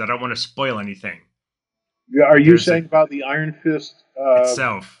away because I don't want to spoil anything. Are you saying about the Iron Fist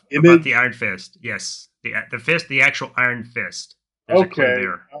itself? Image? About the Iron Fist, yes. The fist, the actual Iron Fist. There's a clue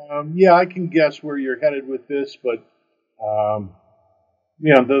there. Yeah, I can guess where you're headed with this, but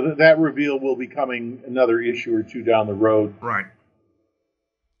that reveal will be coming another issue or two down the road. Right.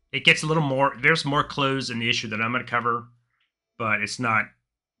 It gets a little more. There's more clues in the issue that I'm going to cover, but it's not.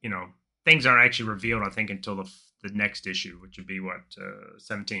 Things aren't actually revealed, I think, until the next issue, which would be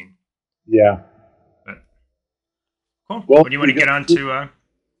 17. Yeah. But cool. Well, what do you want to get on to?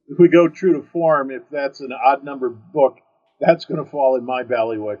 If we go true to form, if that's an odd number book, that's going to fall in my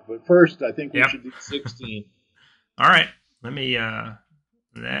bailiwick. But first, I think we should do 16. All right. Let me.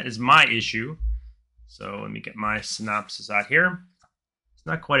 That is my issue. So let me get my synopsis out here. It's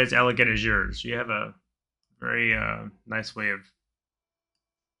not quite as elegant as yours. You have a very nice way of.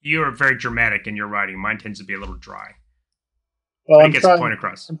 You are very dramatic in your writing. Mine tends to be a little dry. Well, I'm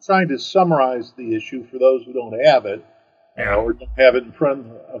trying to summarize the issue for those who don't have it, or don't have it in front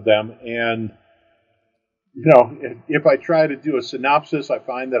of them. And if I try to do a synopsis, I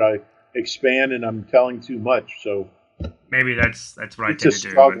find that I expand and I'm telling too much. So maybe that's what I tend to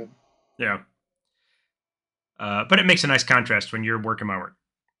do. But, yeah. But it makes a nice contrast when you're working my work.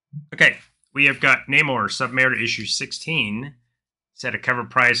 Okay, we have got Namor Submariner issue 16. It's at a cover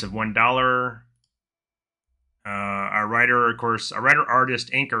price of $1. Our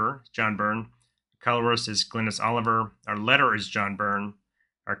writer-artist inker is John Byrne. Colorist is Glynis Oliver. Our letterer is John Byrne.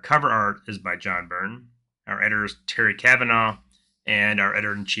 Our cover art is by John Byrne. Our editor is Terry Cavanaugh. And our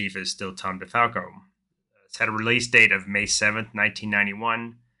editor-in-chief is still Tom DeFalco. It's had a release date of May 7th,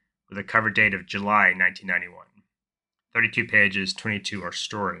 1991, with a cover date of July 1991. 32 pages, 22 are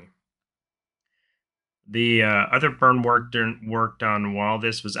story. The other Byrne worked on while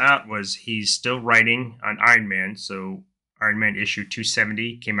this was out was he's still writing on Iron Man, so Iron Man issue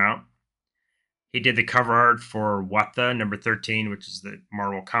 270 came out. He did the cover art for Watha number 13, which is the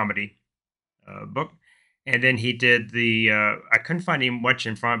Marvel comedy book. And then he did I couldn't find him much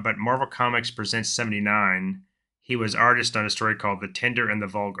in front, but Marvel Comics Presents 79. He was artist on a story called The Tender and the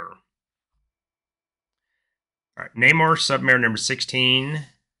Vulgar. All right, Namor Submariner number 16,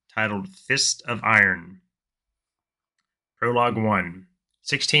 titled Fist of Iron. Prologue 1.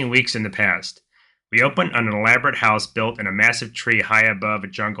 16 weeks in the past. We open on an elaborate house built in a massive tree high above a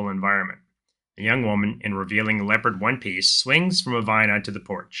jungle environment. A young woman, in revealing leopard one-piece, swings from a vine onto the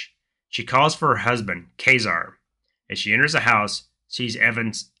porch. She calls for her husband, Kazar. As she enters the house, sees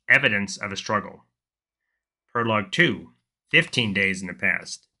evidence of a struggle. Prologue 2. 15 days in the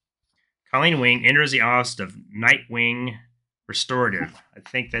past. Colleen Wing enters the office of Nightwing Restorative. I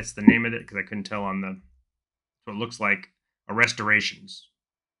think that's the name of it because I couldn't tell on the. So it looks like a restorations.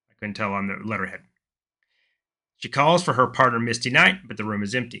 I couldn't tell on the letterhead. She calls for her partner Misty Knight, but the room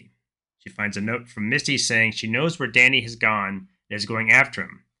is empty. She finds a note from Misty saying she knows where Danny has gone and is going after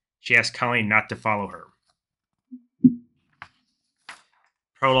him. She asks Colleen not to follow her.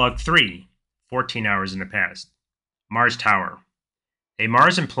 Prologue 3, 14 hours in the past. Mars Tower. A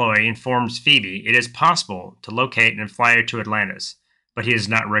Mars employee informs Phoebe it is possible to locate and fly her to Atlantis, but he does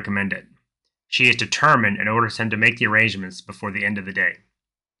not recommend it. She is determined and orders him to make the arrangements before the end of the day.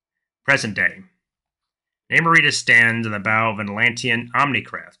 Present day. Namorita stands in the bow of an Atlantean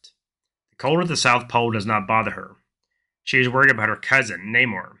Omnicraft. The cold of the South Pole does not bother her. She is worried about her cousin,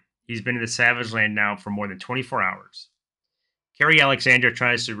 Namor. He's been in the Savage Land now for more than 24 hours. Carrie Alexander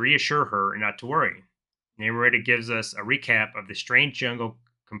tries to reassure her not to worry. Namorita gives us a recap of the strange jungle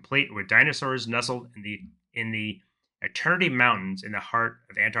complete with dinosaurs nestled in the Eternity Mountains in the heart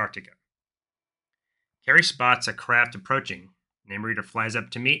of Antarctica. Carrie spots a craft approaching. Namorita flies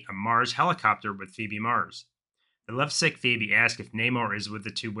up to meet a Mars helicopter with Phoebe Mars. The lovesick Phoebe asks if Namor is with the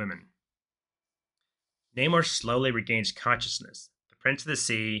two women. Namor slowly regains consciousness. The Prince of the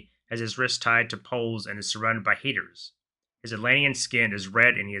Sea has his wrists tied to poles and is surrounded by heaters. His Atlantean skin is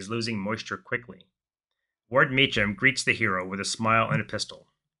red and he is losing moisture quickly. Ward Meacham greets the hero with a smile and a pistol.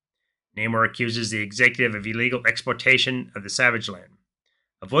 Namor accuses the executive of illegal exploitation of the Savage Land.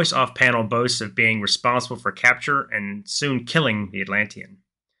 A voice off panel boasts of being responsible for capture and soon killing the Atlantean.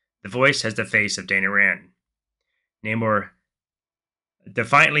 The voice has the face of Danny Rand. Namor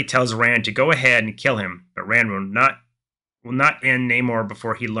defiantly tells Rand to go ahead and kill him, but Rand will not end Namor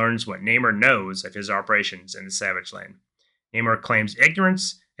before he learns what Namor knows of his operations in the Savage Land. Namor claims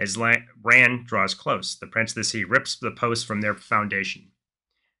ignorance as Rand draws close. The Prince of the Sea rips the posts from their foundation.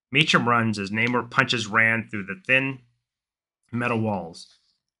 Meacham runs as Namor punches Rand through the thin metal walls.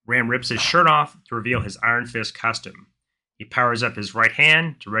 Rand rips his shirt off to reveal his Iron Fist costume. He powers up his right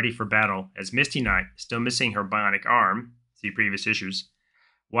hand to ready for battle as Misty Knight, still missing her bionic arm, see previous issues,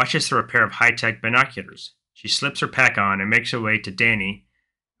 watches through a pair of high-tech binoculars. She slips her pack on and makes her way to Danny,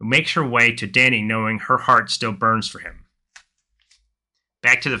 knowing her heart still burns for him.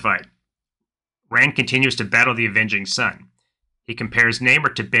 Back to the fight. Rand continues to battle the Avenging Sun. He compares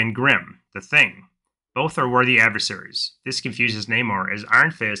Namor to Ben Grimm, the Thing. Both are worthy adversaries. This confuses Namor as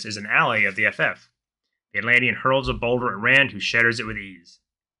Iron Fist is an ally of the FF. The Atlantean hurls a boulder at Rand, who shatters it with ease.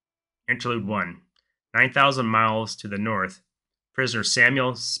 Interlude 1. 9,000 miles to the north, prisoner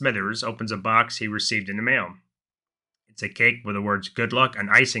Samuel Smithers opens a box he received in the mail. It's a cake with the words "Good Luck"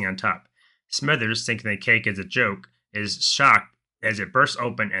 and icing on top. Smithers, thinking the cake is a joke, is shocked as it bursts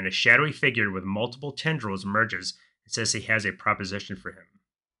open and a shadowy figure with multiple tendrils emerges and says he has a proposition for him.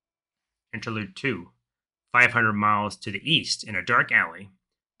 Interlude 2. 500 miles to the east, in a dark alley,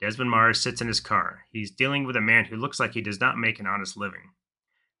 Desmond Mars sits in his car. He's dealing with a man who looks like he does not make an honest living.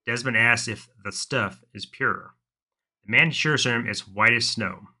 Desmond asks if the stuff is pure. The man assures him it's white as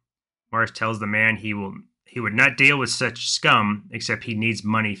snow. Mars tells the man he would not deal with such scum, except he needs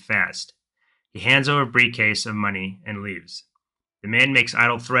money fast. He hands over a briefcase of money and leaves. The man makes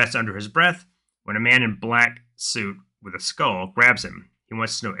idle threats under his breath when a man in black suit with a skull grabs him. He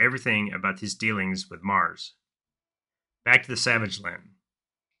wants to know everything about his dealings with Mars. Back to the Savage Land.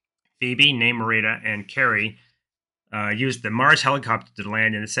 Phoebe, Namorita, and Carrie use the Mars helicopter to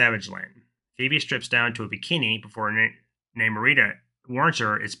land in the Savage Land. Phoebe strips down to a bikini before Namorita warns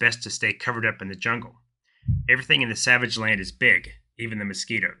her it's best to stay covered up in the jungle. Everything in the Savage Land is big, even the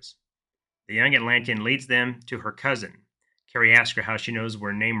mosquitoes. The young Atlantean leads them to her cousin. Carrie asks her how she knows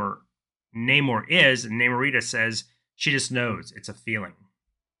where Namor is, and Namorita says she just knows. It's a feeling.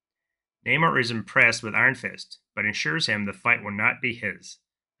 Namor is impressed with Iron Fist, but assures him the fight will not be his.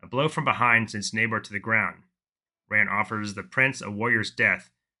 A blow from behind sends Namor to the ground. Rand offers the prince a warrior's death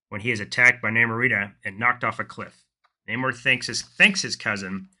when he is attacked by Namorita and knocked off a cliff. Namor thanks his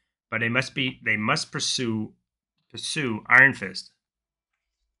cousin, but they must pursue Iron Fist.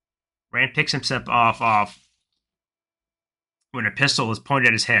 Rand picks himself off when a pistol is pointed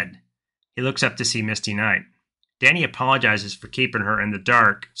at his head. He looks up to see Misty Knight. Danny apologizes for keeping her in the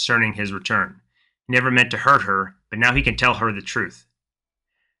dark concerning his return. He never meant to hurt her, but now he can tell her the truth.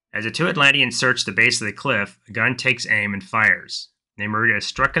 As the two Atlanteans search the base of the cliff, a gun takes aim and fires. Namorita is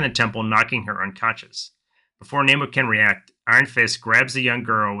struck in the temple, knocking her unconscious. Before Namor can react, Iron Fist grabs the young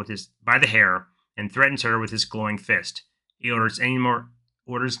girl by the hair and threatens her with his glowing fist. He orders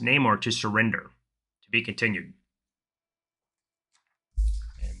Namor to surrender. To be continued.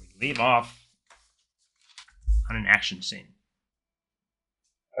 And we leave off on an action scene.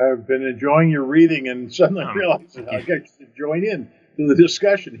 I've been enjoying your reading, and suddenly realized I got to join in to the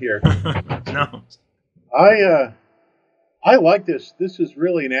discussion here. No. I like this. This is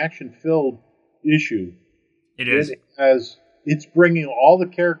really an action-filled issue. It is. It's bringing all the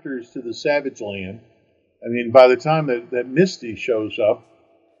characters to the Savage Land. I mean, by the time that Misty shows up,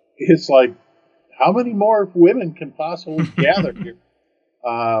 it's like, how many more women can possibly gather here?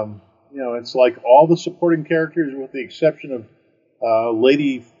 It's like all the supporting characters, with the exception of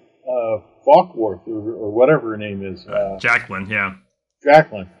Lady Falkworth or whatever her name is. Jacqueline, yeah.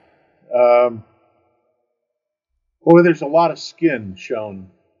 Jacqueline. There's a lot of skin shown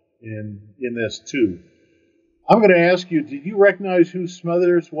in this too. I'm going to ask you: did you recognize who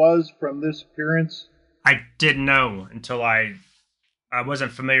Smothers was from this appearance? I didn't know until I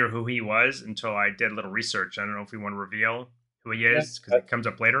wasn't familiar who he was until I did a little research. I don't know if we want to reveal who he is because it comes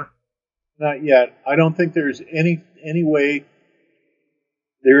up later. Not yet. I don't think there's any way.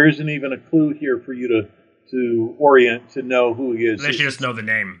 There isn't even a clue here for you to orient to know who he is. Unless you just know the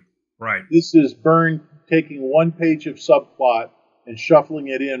name, right? This is Byrne taking one page of subplot and shuffling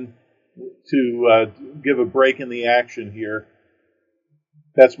it in to give a break in the action here.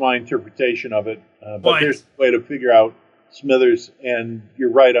 That's my interpretation of it. But there's a way to figure out Smithers, and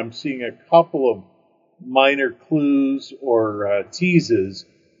you're right, I'm seeing a couple of minor clues or teases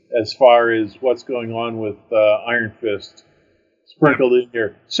as far as what's going on with Iron Fist sprinkled in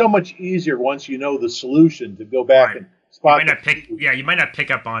here. So much easier once you know the solution to go back and spot. You might not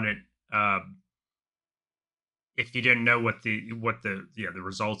pick up on it if you didn't know what the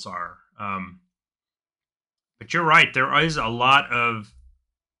results are. But you're right, there is a lot of,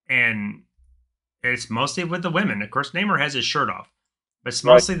 and it's mostly with the women. Of course, Namor has his shirt off, but it's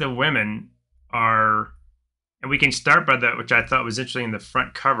mostly the women are, and we can start by that, which I thought was interesting in the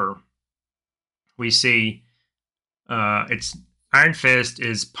front cover. We see it's Iron Fist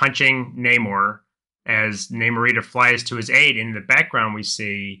is punching Namor as Namorita flies to his aid. And in the background, we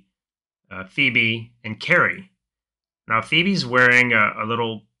see Phoebe and Carrie. Now, Phoebe's wearing a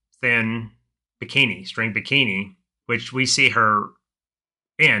little thin bikini, string bikini, which we see her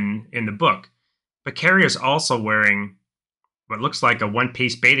in the book. But Carrie is also wearing what looks like a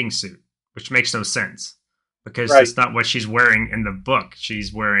one-piece bathing suit, which makes no sense because that's not what she's wearing in the book.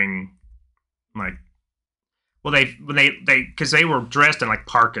 She's wearing because they were dressed in like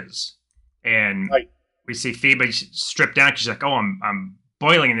parkas, and we see Phoebe stripped down because she's like, "Oh, I'm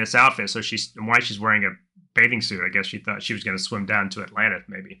boiling in this outfit." So she's wearing a bathing suit. I guess she thought she was going to swim down to Atlantis,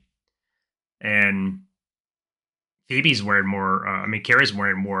 maybe. And Phoebe's wearing more. Carrie's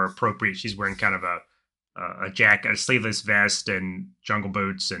wearing more appropriate. She's wearing kind of a jacket, a sleeveless vest, and jungle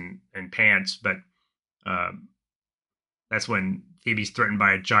boots and pants. But that's when Phoebe's threatened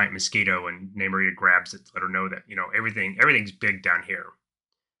by a giant mosquito, and Namorita grabs it to let her know that everything's big down here.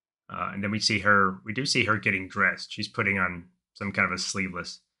 And then we do see her getting dressed. She's putting on some kind of a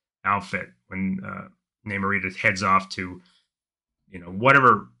sleeveless outfit when Namorita heads off to,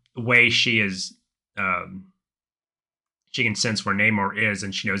 whatever way she is. She can sense where Namor is,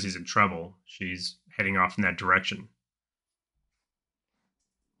 and she knows he's in trouble. She's heading off in that direction.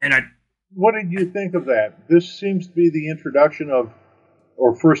 And what did you think of that? This seems to be the introduction of,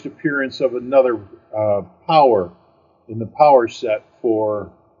 or first appearance of, another power in the power set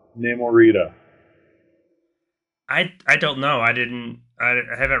for Namorita. I don't know. I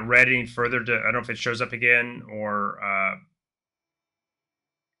haven't read any further. I don't know if it shows up again or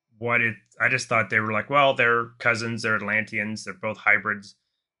I just thought they were like, well, they're cousins, they're Atlanteans, they're both hybrids,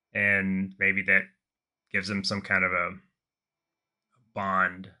 and maybe that gives them some kind of a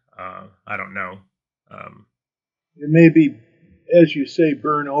bond. I don't know. It may be, as you say,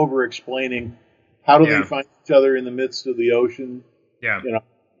 Byrne over-explaining. How do they find each other in the midst of the ocean? Yeah.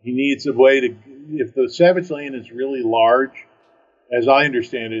 He needs a way to, if the Savage Land is really large, as I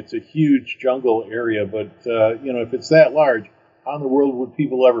understand it, it's a huge jungle area, but, if it's that large, how in the world would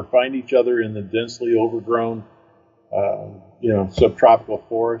people ever find each other in the densely overgrown, subtropical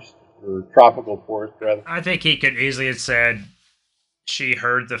forest, or tropical forest, rather? I think he could easily have said she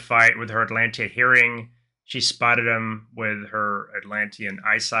heard the fight with her Atlantean hearing. She spotted him with her Atlantean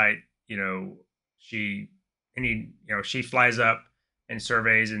eyesight. She flies up and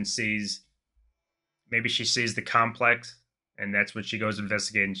surveys and sees, maybe she sees the complex, and that's when she goes to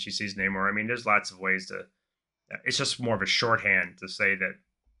investigate and she sees Namor. There's lots of ways to, it's just more of a shorthand to say that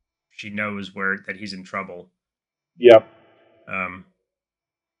she knows that he's in trouble. Yep. And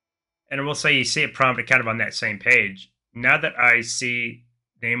I will say, you see it prompted kind of on that same page. Now that I see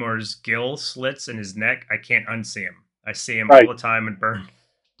Namor's gill slits in his neck, I can't unsee him. I see him all the time, and Byrne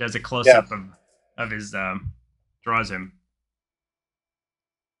does a close-up of his, draws him.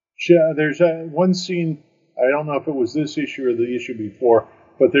 There's one scene, I don't know if it was this issue or the issue before,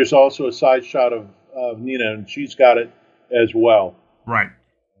 but there's also a side shot of Nina, and she's got it as well. Right.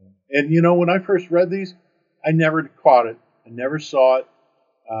 And, when I first read these, I never caught it. I never saw it.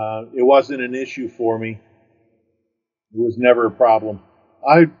 It wasn't an issue for me. It was never a problem.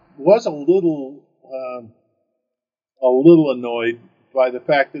 I was a little annoyed by the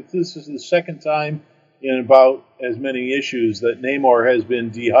fact that this is the second time in about as many issues that Namor has been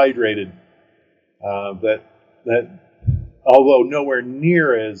dehydrated. That although nowhere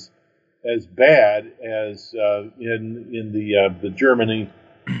near as bad as in the Germany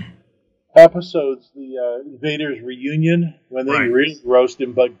episodes, the Invaders Reunion, when they really roast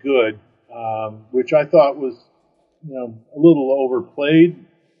him, but good, which I thought was a little overplayed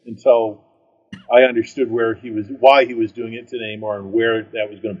until I understood why he was doing it to Namor and where that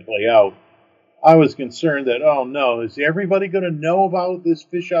was going to play out. I was concerned that, oh no, is everybody going to know about this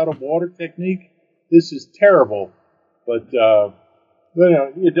fish out of water technique? This is terrible. But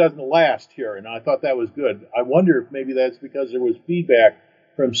it doesn't last here, and I thought that was good. I wonder if maybe that's because there was feedback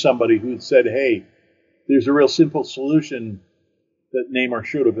from somebody who said, hey, there's a real simple solution that Namor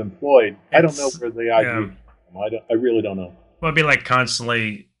should have employed. I don't know where the idea came from. I really don't know. Well, it'd be like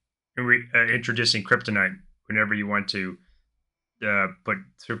constantly introducing kryptonite whenever you want to put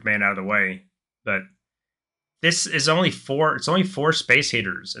Superman out of the way. But this is only four space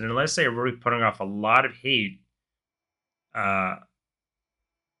heaters, and unless they're really putting off a lot of heat, I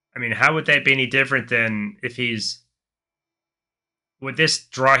mean, how would that be any different than if would this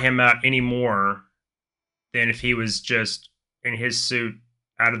draw him out any more than if he was just in his suit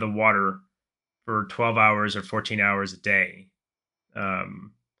out of the water for 12 hours or 14 hours a day?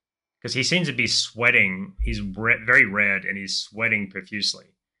 Because he seems to be sweating. He's very red, and he's sweating profusely.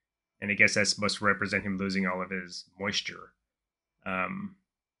 And I guess that's supposed to represent him losing all of his moisture. But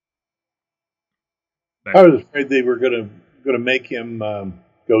I was afraid they were going to make him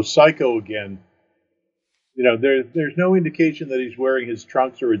go psycho again. There's no indication that he's wearing his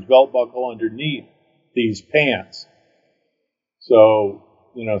trunks or his belt buckle underneath these pants. So,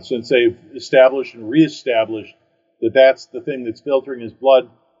 since they've established and reestablished that that's the thing that's filtering his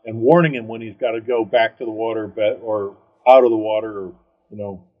blood and warning him when he's got to go back to the water or out of the water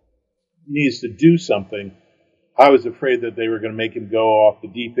or, needs to do something, I was afraid that they were going to make him go off the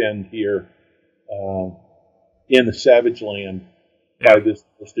deep end here in the Savage Land by this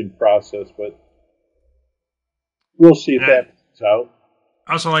listing process, but we'll see if that comes out.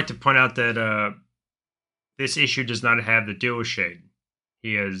 I also like to point out that this issue does not have the dual shade.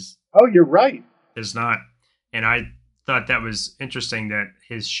 He is. Oh, you're right. Does not, and I thought that was interesting that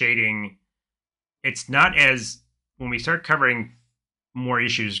his shading. It's not as when we start covering more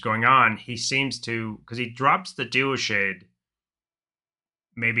issues going on, he seems to, because he drops the dual shade.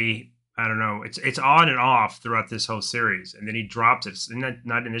 Maybe I don't know. It's on and off throughout this whole series, and then he drops it. It's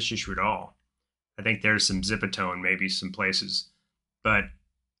not in this issue at all. I think there's some zipatone, maybe some places, but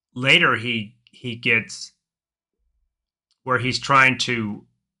later he gets where he's trying to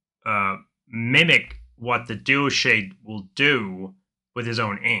mimic what the dual shade will do with his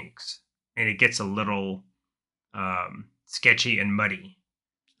own inks, and it gets a little sketchy and muddy.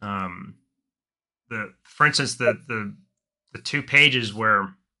 For instance, the 2 pages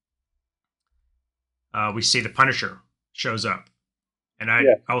where we see the Punisher shows up, and I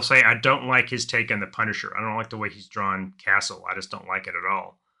will say I don't like his take on the Punisher. I don't like the way he's drawn Castle. I just don't like it at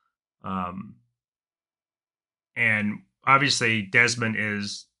all. And obviously Desmond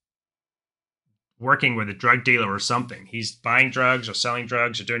is working with a drug dealer or something. He's buying drugs or selling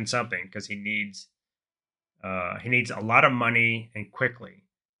drugs or doing something because he needs a lot of money and quickly.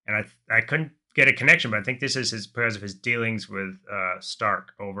 And I couldn't get a connection, but I think this is because of his dealings with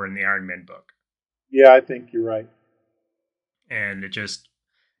Stark over in the Iron Man book. Yeah, I think you're right. And it just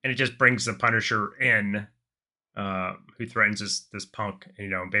brings the Punisher in, who threatens this punk.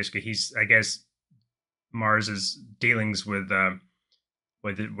 Basically he's, I guess, Mars's dealings with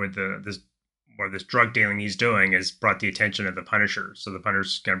this drug dealing he's doing has brought the attention of the Punisher. So the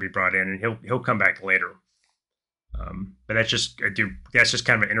Punisher's going to be brought in, and he'll come back later. But that's just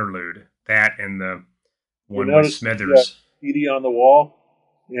kind of an interlude. That and the one with Smithers. Edie on the wall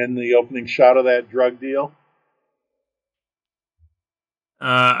in the opening shot of that drug deal.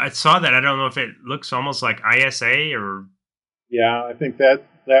 I saw that. I don't know if it looks almost like ISA or. Yeah, I think that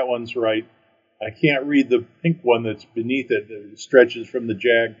one's right. I can't read the pink one that's beneath it that stretches from the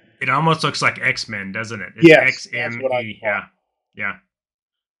Jag. It almost looks like X-Men, doesn't it? It's yes, that's what I thought. Yeah.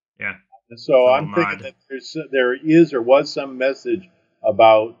 And so I'm thinking that there is or was some message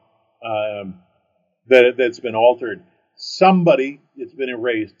about that's been altered. somebody, it's been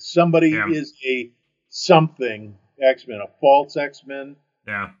erased. Somebody Yeah. is a something X-Men, a false X-Men.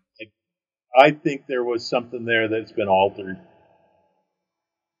 Yeah. I think there was something there that's been altered.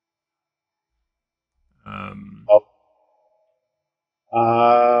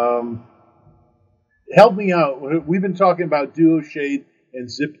 Help me out. We've been talking about duo shade and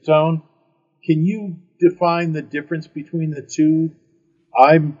zip tone. Can you define the difference between the two?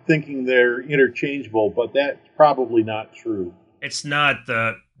 I'm thinking they're interchangeable, but that's probably not true. It's not.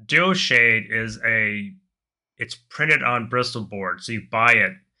 The duo shade it's printed on Bristol board, so you buy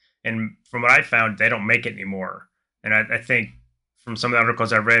it. And from what I found, they don't make it anymore. And I think from some of the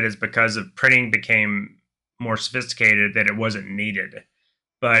articles I read is because of printing became more sophisticated that it wasn't needed.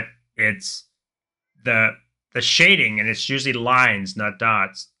 But it's the shading, and it's usually lines, not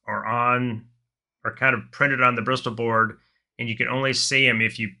dots, are kind of printed on the Bristol board, and you can only see them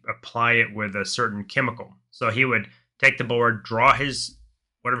if you apply it with a certain chemical. So he would take the board, draw his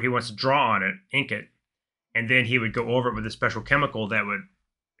whatever he wants to draw on it, ink it, and then he would go over it with a special chemical that would.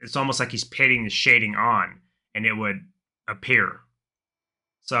 It's almost like he's painting the shading on, and it would appear.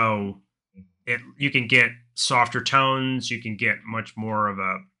 So you can get softer tones. You can get much more of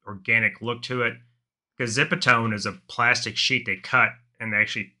a organic look to it, because Zipatone is a plastic sheet they cut and they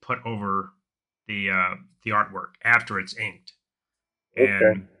actually put over the artwork after it's inked. Okay.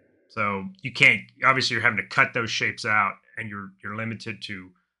 And so you can't, obviously you're having to cut those shapes out, and you're limited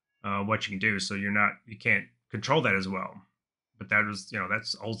to what you can do. So you can't control that as well. But that was,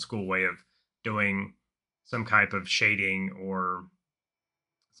 that's old school way of doing some type of shading or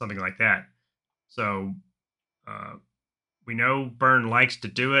something like that. So we know Byrne likes to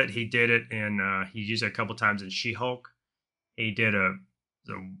do it. He did it he used it a couple times in She-Hulk. He did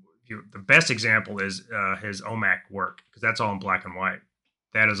the best example is his OMAC work, because that's all in black and white.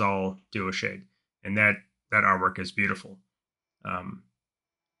 That is all duo shade, and that artwork is beautiful. And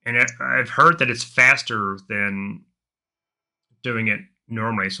I've heard that it's faster than doing it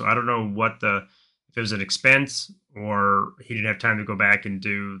normally. So I don't know if it was an expense or he didn't have time to go back and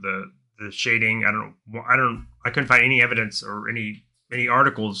do the shading. I couldn't find any evidence or any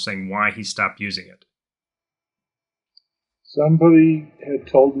articles saying why he stopped using it. Somebody had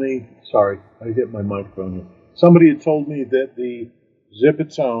told me, sorry, I hit my microphone here. Somebody had told me that the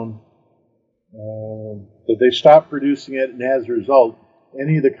Zipatone, that they stopped producing it, and as a result,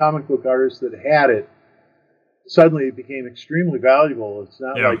 any of the comic book artists that had it, suddenly it became extremely valuable. It's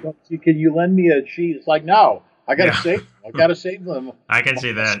not like, can you lend me a sheet? It's like, no, I got to save them. I got to save them. I can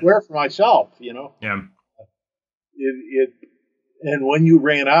see that. I swear for myself, Yeah. And when you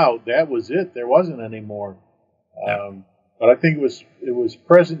ran out, that was it. There wasn't any more. Yeah. But I think it was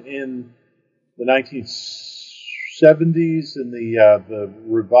present in the 1970s in the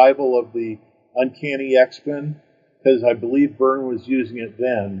revival of the Uncanny X-Men, because I believe Byrne was using it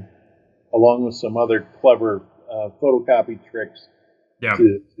then, along with some other clever photocopy tricks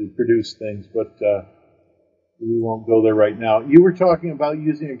to produce things. But we won't go there right now. You were talking about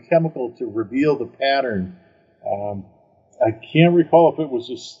using a chemical to reveal the pattern. I can't recall if it was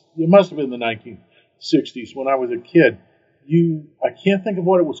it must have been the 1960s when I was a kid. I can't think of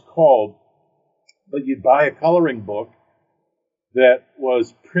what it was called, but you'd buy a coloring book that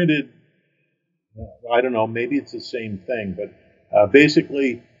was printed. I don't know, maybe it's the same thing, but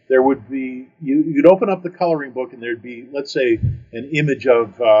basically there would be, you'd open up the coloring book and there'd be, let's say, an image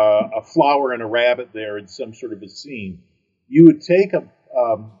of a flower and a rabbit there in some sort of a scene. You would take a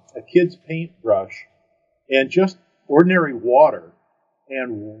kid's paintbrush and just ordinary water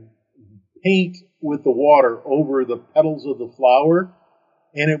and paint with the water over the petals of the flower,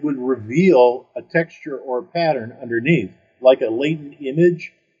 and it would reveal a texture or a pattern underneath, like a latent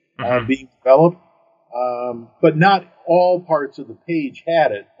image being developed. But not all parts of the page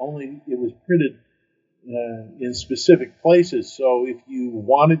had it. Only it was printed in specific places. So if you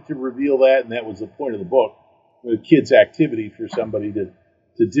wanted to reveal that, and that was the point of the book, the kid's activity for somebody to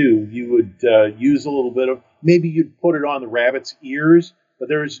do, you would use a little bit of, maybe you'd put it on the rabbit's ears, but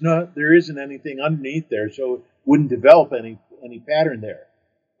there isn't anything underneath there, so it wouldn't develop any pattern there.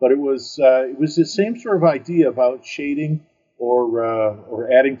 But it was the same sort of idea about shading or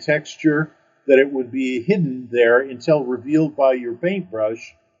adding texture, that it would be hidden there until revealed by your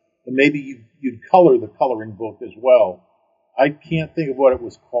paintbrush, and maybe you'd color the coloring book as well. I can't think of what it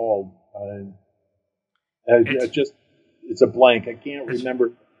was called. It's a blank. I can't remember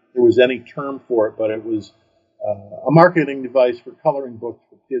if there was any term for it, but it was a marketing device for coloring books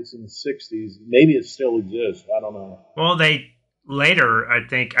for kids in the 60s. Maybe it still exists. I don't know. Well, later, I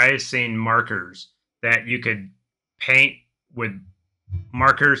think I've seen markers that you could paint with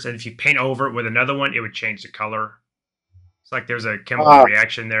markers, and if you paint over it with another one, it would change the color. It's like there's a chemical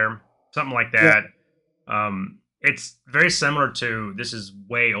reaction there, something like that. Yeah. It's very similar to, this is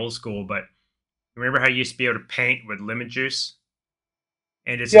way old school, but remember how you used to be able to paint with lemon juice?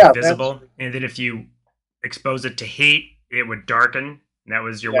 And it's invisible. And then if you expose it to heat, it would darken. And that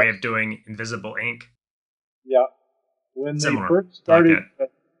was your way of doing invisible ink. Yeah. When they first started,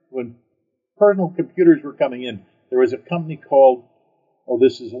 when personal computers were coming in, there was a company called,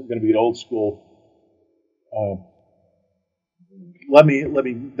 this is going to be old school. Let me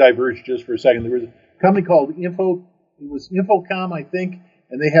diverge just for a second. There was a company called Infocom, I think,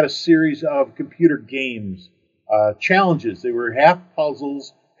 and they had a series of computer games, challenges. They were half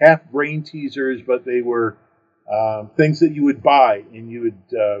puzzles, half brain teasers, but they were things that you would buy, and you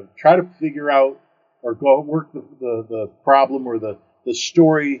would try to figure out or go work the problem or the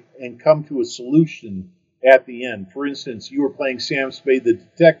story and come to a solution at the end. For instance, you were playing Sam Spade the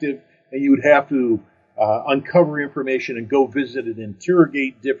detective, and you would have to uncover information and go visit and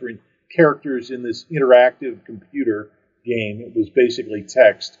interrogate different characters in this interactive computer game. It was basically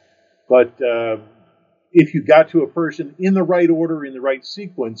text. But if you got to a person in the right order, in the right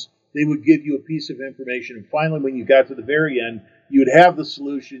sequence, they would give you a piece of information. And finally, when you got to the very end, you would have the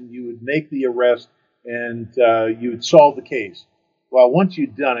solution, you would make the arrest, and you would solve the case. Well, once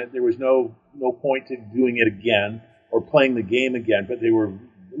you'd done it, there was no point to doing it again or playing the game again. But they were a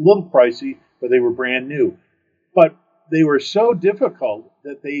little pricey, but they were brand new. But they were so difficult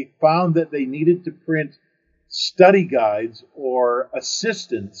that they found that they needed to print study guides or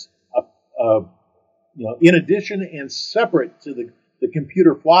assistants, in addition and separate to the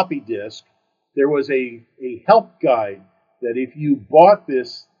computer floppy disk. There was a help guide that if you bought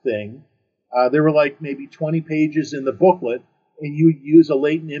this thing, there were like maybe 20 pages in the booklet, and you would use a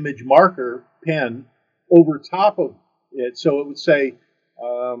latent image marker pen over top of it. So it would say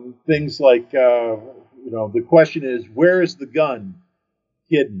things like, the question is, where is the gun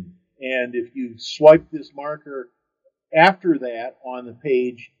hidden? And if you swipe this marker after that on the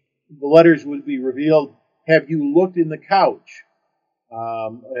page, the letters would be revealed, have you looked in the couch?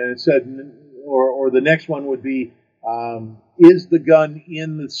 And it said, or the next one would be, is the gun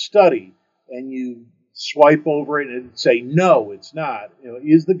in the study? And you swipe over it and it would say, no, it's not.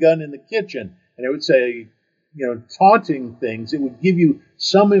 Is the gun in the kitchen? And it would say, taunting things. It would give you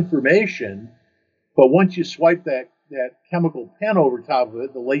some information, but once you swipe that chemical pen over top of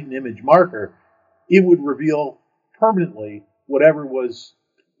it, the latent image marker, it would reveal permanently whatever was,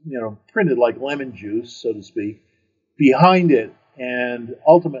 printed like lemon juice, so to speak, behind it. And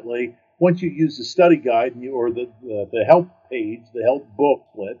ultimately, once you use the study guide or the help page, the help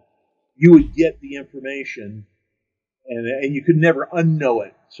booklet, you would get the information, and you could never unknow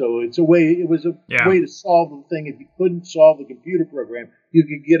it. So it was a way to solve the thing. If you couldn't solve the computer program, you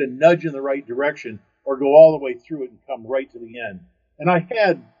could get a nudge in the right direction or go all the way through it and come right to the end. And I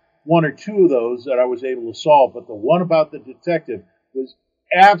had one or two of those that I was able to solve, but the one about the detective was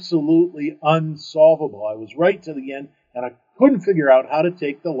absolutely unsolvable. I was right to the end, and I couldn't figure out how to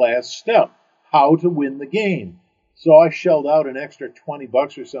take the last step, how to win the game. So I shelled out an extra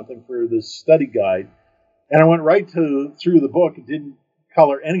 $20 or something for this study guide, and I went right through the book and didn't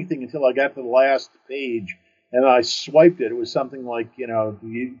color anything until I got to the last page, and I swiped it. It was something like, do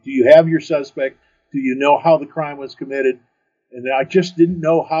you have your suspect? Do you know how the crime was committed? And I just didn't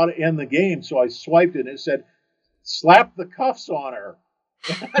know how to end the game, so I swiped it, and it said, slap the cuffs on her.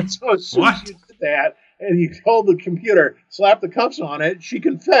 And so as soon as you did that, and you told the computer, slap the cuffs on it, she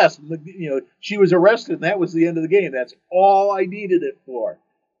confessed. And she was arrested, and that was the end of the game. That's all I needed it for.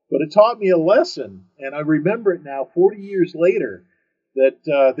 But it taught me a lesson, and I remember it now, 40 years later, that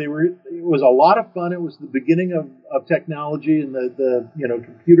it was a lot of fun. It was the beginning of technology in the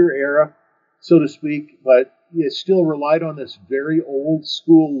computer era, so to speak, but it still relied on this very old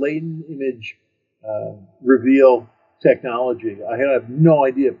school latent image reveal technology. I have no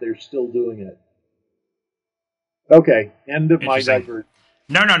idea if they're still doing it. Okay, end of my diversion.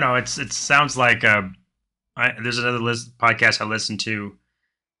 No. It sounds like there's another podcast I listened to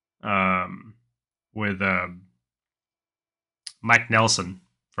with Mike Nelson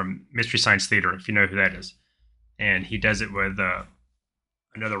from Mystery Science Theater, if you know who that is. And he does it with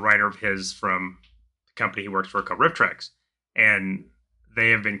another writer of his from the company he works for called Rift Tracks. And they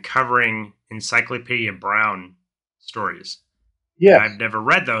have been covering Encyclopedia Brown stories. Yes. And I've never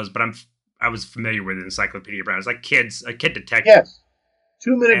read those, but I was familiar with Encyclopedia Brown. It's like a kid detective. Yes.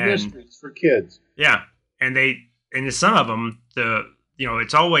 2-minute mysteries for kids. Yeah. And some of them,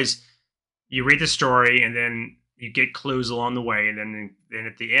 it's always, you read the story and then you get clues along the way. And then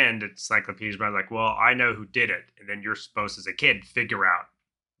at the end, Encyclopedia Brown like, well, I know who did it. And then you're supposed as a kid figure out,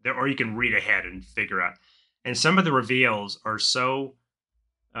 or you can read ahead and figure out. And some of the reveals are so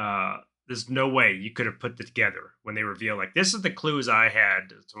there's no way you could have put it together when they reveal like this is the clues I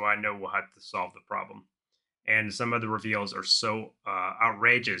had, so I know how to solve the problem. And some of the reveals are so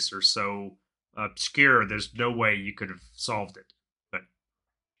outrageous or so obscure. There's no way you could have solved it. But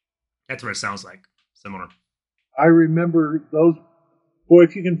that's what it sounds like. Similar. I remember those. Boy,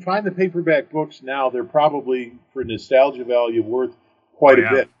 if you can find the paperback books now, they're probably for nostalgia value worth quite a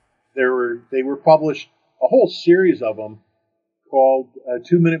bit. They were published, a whole series of them called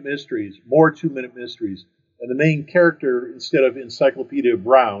 2-Minute Mysteries, more 2-Minute Mysteries. And the main character, instead of Encyclopedia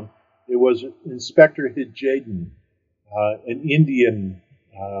Brown, it was Inspector Hidjadin, an Indian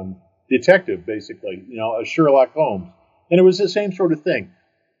detective, basically, a Sherlock Holmes. And it was the same sort of thing.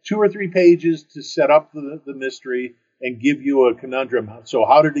 2 or 3 pages to set up the mystery and give you a conundrum. So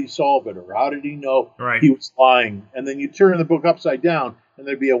how did he solve it? Or how did he know he was lying? And then you turn the book upside down, and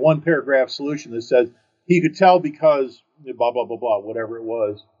there'd be a 1-paragraph solution that says, he could tell because blah, blah, blah, blah, whatever it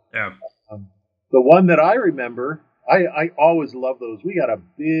was. Yeah. The one that I remember, I always loved those. We got a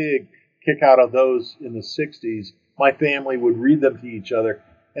big kick out of those in the 60s. My family would read them to each other.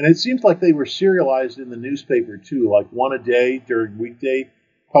 And it seems like they were serialized in the newspaper, too, like one a day during weekday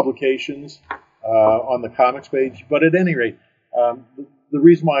publications on the comics page. But at any rate, the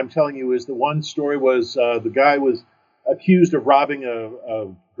reason why I'm telling you is the one story was the guy was accused of robbing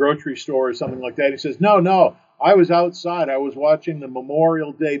a grocery store or something like that. He says, no, I was outside. I was watching the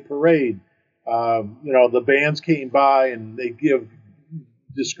Memorial Day parade. The bands came by and they give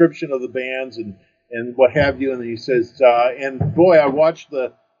description of the bands and what have you. And he says, and boy, I watched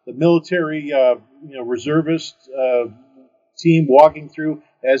the military, reservist team walking through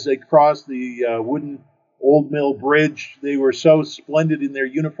as they crossed the wooden Old Mill Bridge. They were so splendid in their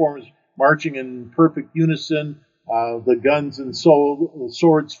uniforms, marching in perfect unison, the guns and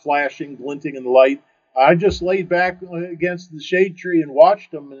swords flashing, glinting in the light. I just laid back against the shade tree and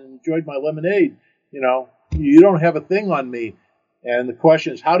watched them and enjoyed my lemonade. You don't have a thing on me. And the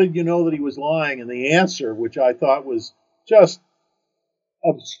question is, how did you know that he was lying? And the answer, which I thought was just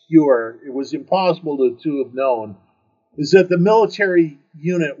obscure, it was impossible to have known, is that the military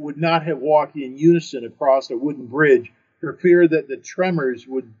unit would not have walked in unison across a wooden bridge for fear that the tremors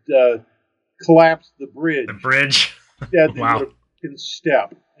would collapse the bridge. The bridge? Yeah, they would have in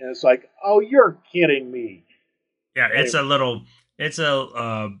step. And it's like, oh, you're kidding me. Yeah, anyway.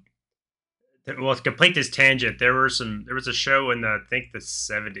 Well, to complete this tangent, there was a show in I think the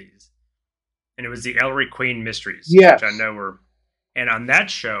 70s, and it was the Ellery Queen Mysteries, yes. Which I know were, and on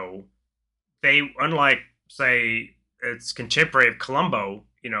that show, they, unlike, say, it's contemporary of Columbo,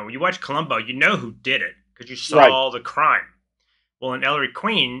 you watch Columbo, you know who did it, because you saw the crime. Well, in Ellery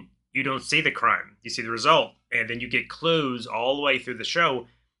Queen, you don't see the crime, you see the result, and then you get clues all the way through the show,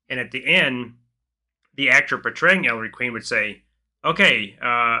 and at the end, the actor portraying Ellery Queen would say, okay,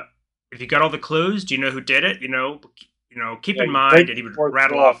 if you got all the clues, do you know who did it? Keep in mind that he would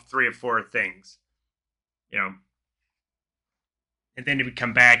rattle off 3 or 4 things, and then he would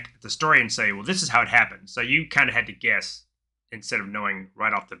come back at the story and say, well, this is how it happened. So you kind of had to guess instead of knowing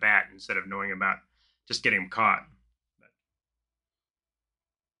right off the bat, instead of knowing about just getting him caught.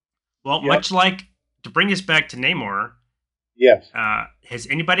 Well, much like, to bring us back to Namor, yes. Has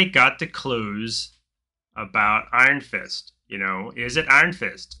anybody got the clues about Iron Fist? Is it Iron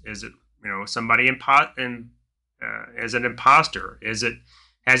Fist? Is it, somebody as an imposter?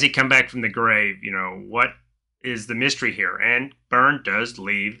 Has he come back from the grave? What is the mystery here? And Byrne does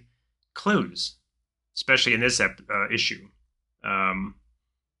leave clues, especially in this issue. And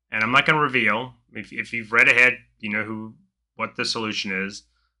I'm not going to reveal. If you've read ahead, you know what the solution is,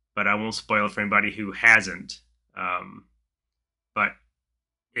 but I won't spoil it for anybody who hasn't. But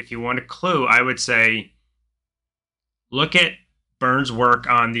if you want a clue, I would say look at Byrne's work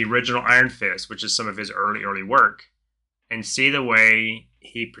on the original Iron Fist, which is some of his early work, and see the way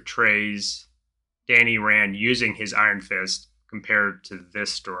he portrays Danny Rand using his Iron Fist compared to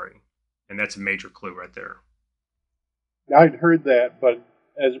this story. And that's a major clue right there. I'd heard that, but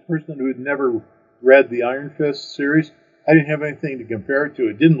as a person who had never read the Iron Fist series, I didn't have anything to compare it to.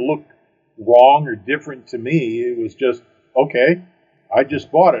 It didn't look wrong or different to me. It was just, okay, I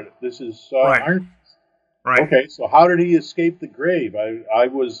just bought it. This is Iron Fist. Right. Okay, so how did he escape the grave? I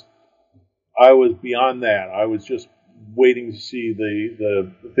was beyond that. I was just waiting to see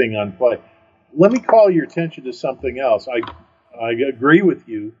the thing on play. Let me call your attention to something else. I agree with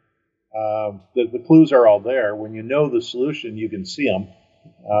you that the clues are all there. When you know the solution, you can see them.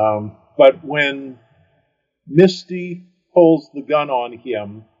 But when Misty pulls the gun on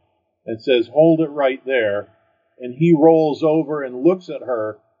him and says, hold it right there, and he rolls over and looks at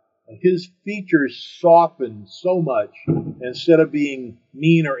her his features soften so much. Instead of being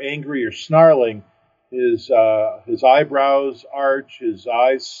mean or angry or snarling, his eyebrows arch, his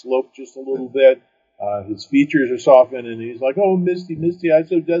eyes slope just a little bit, his features are softened, and he's like, "Oh, Misty, Misty, I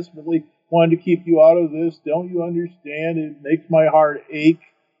so desperately wanted to keep you out of this. Don't you understand? It makes my heart ache."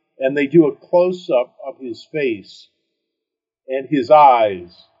 And they do a close-up of his face and his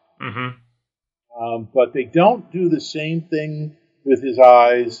eyes. Mm-hmm. But they don't do the same thing with his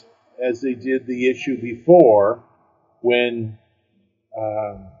eyes as they did the issue before, when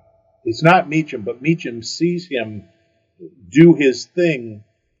it's not Meacham, but Meacham sees him do his thing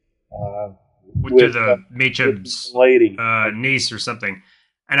with the Meacham's lady niece or something.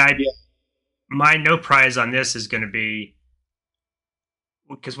 And yeah. my no prize on this is going to be,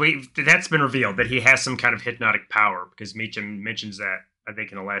 because that's been revealed that he has some kind of hypnotic power, because Meacham mentions that, I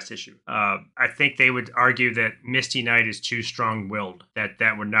think, in the last issue. I think they would argue that Misty Knight is too strong-willed,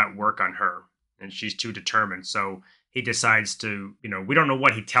 that would not work on her, and she's too determined. So he decides to, we don't know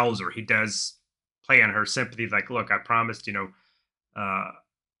what he tells her. He does play on her sympathy, like, look, I promised,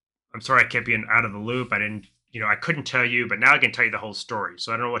 I'm sorry I kept you out of the loop. I didn't, I couldn't tell you, but now I can tell you the whole story.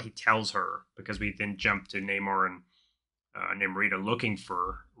 So I don't know what he tells her, because we then jump to Namor and Namorita looking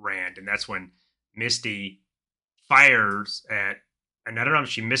for Rand, and that's when Misty fires at, and I don't know if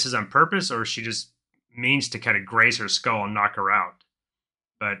she misses on purpose or she just means to kind of graze her skull and knock her out.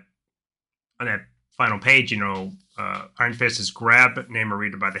 But on that final page, Iron Fist has grabbed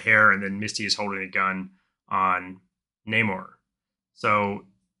Namorita by the hair, and then Misty is holding a gun on Namor. So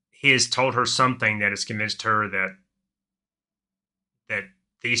he has told her something that has convinced her that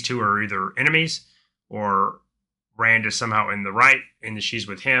these two are either enemies, or Rand is somehow in the right and that she's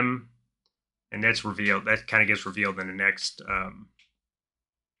with him, and that's revealed. That kind of gets revealed in the next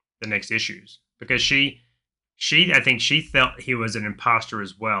issues, because she I think she felt he was an imposter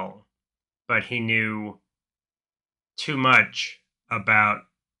as well, but he knew too much about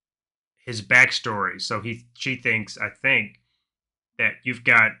his backstory. So she thinks, I think, that you've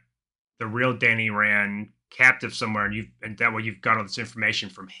got the real Danny Rand captive somewhere, and that way you've got all this information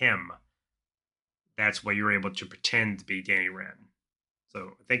from him. That's why you're able to pretend to be Danny Rand.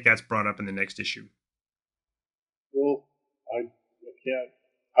 So I think that's brought up in the next issue. Well, I can't.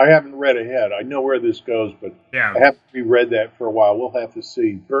 I haven't read ahead. I know where this goes, but yeah. I haven't reread that for a while. We'll have to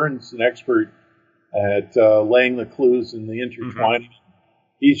see. Byrne's an expert at laying the clues and the intertwining. Mm-hmm.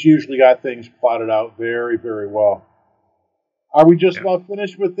 He's usually got things plotted out very, very well. Are we just about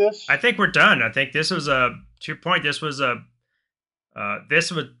finished with this? I think we're done. I think this was to your point, this was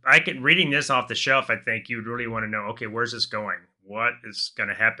reading this off the shelf, I think you'd really want to know, okay, where's this going? What is going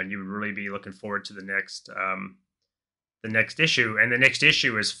to happen? You would really be looking forward to the next issue. And the next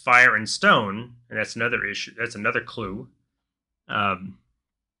issue is Fire and Stone, and that's another issue. That's another clue. But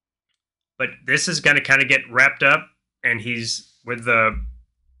this is going to kind of get wrapped up, and he's with the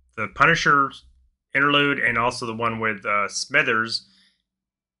Punisher interlude, and also the one with Smithers.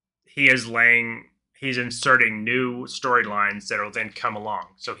 He's inserting new storylines that will then come along.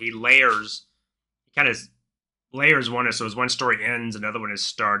 So he kind of layers one. So as one story ends, another one is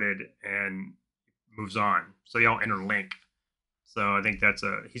started and moves on. So they all interlink. So I think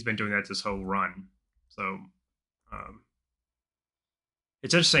he's been doing that this whole run. So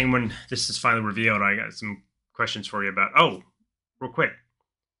it's interesting when this is finally revealed. I got some questions for you about. Oh, real quick.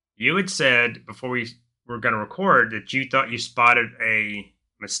 You had said before we were going to record that you thought you spotted a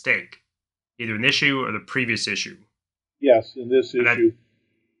mistake, either in this issue or the previous issue. Yes, in this issue.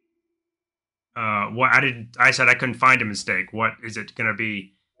 I said I couldn't find a mistake. What is it going to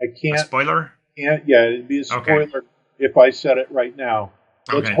be? I can't. A spoiler? Yeah, it'd be a spoiler if I said it right now.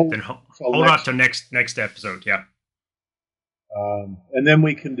 Let's hold off to next episode. Yeah. And then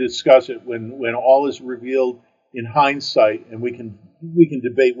we can discuss it when all is revealed in hindsight, and we can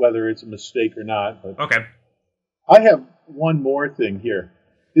debate whether it's a mistake or not. But okay. I have one more thing here.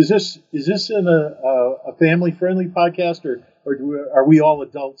 Is this in a family friendly podcast, or are we all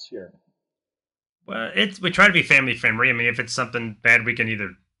adults here? Well, we try to be family friendly. I mean, if it's something bad, we can either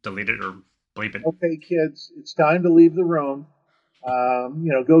delete it or bleep it. Okay, kids, it's time to leave the room.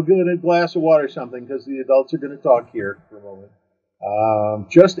 Go get a glass of water or something, because the adults are going to talk here for a moment.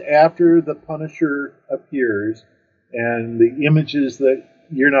 Just after the Punisher appears, and the images that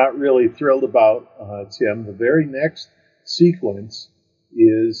you're not really thrilled about, Tim, the very next sequence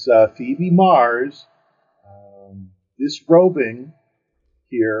is Phoebe Mars disrobing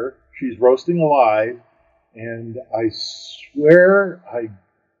here. She's roasting alive, and I swear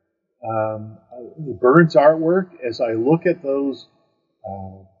Byrne's artwork, as I look at those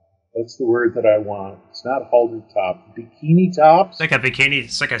What's the word that I want? It's not halter top. Bikini tops? It's like a bikini.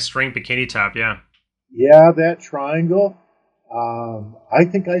 It's like a string bikini top, yeah. Yeah, that triangle. I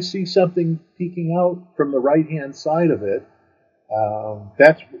think I see something peeking out from the right-hand side of it.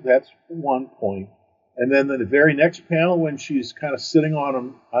 That's one point. And then in the very next panel, when she's kind of sitting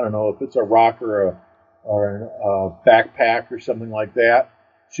on I don't know if it's a rock or a backpack or something like that.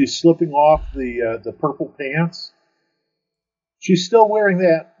 She's slipping off the purple pants. She's still wearing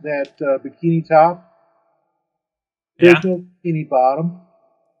that bikini top. There's no bikini bottom.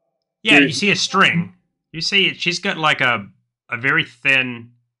 Yeah, you see a string. You see she's got like a very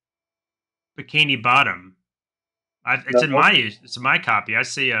thin bikini bottom. It's in my copy. I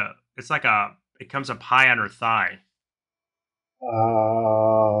see it comes up high on her thigh.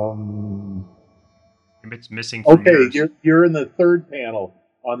 Maybe it's missing from yours. You're in the third panel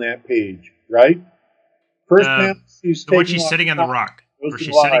on that page, right? First panel, the one she's sitting on the rock. Where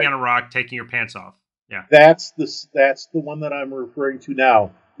she's sitting on a rock taking her pants off. Yeah. That's the one that I'm referring to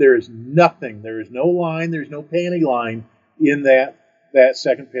now. There is nothing. There is no line. There's no panty line in that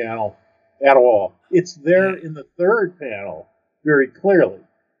second panel at all. It's there in the third panel very clearly.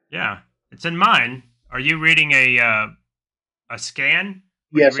 Yeah, it's in mine. Are you reading a scan?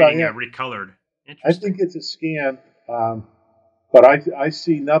 Yes, I am. Recolored. I think it's a scan, but I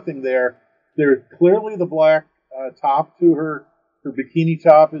see nothing there. There's clearly the black top to her. Her bikini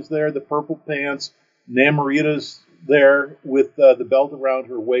top is there. The purple pants. Namorita's there with the belt around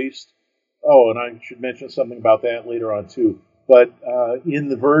her waist. Oh, and I should mention something about that later on too. But in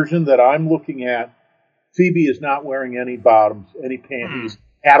the version that I'm looking at, Phoebe is not wearing any bottoms, any panties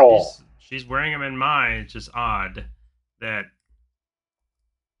at all. She's wearing them in mine. It's just odd that.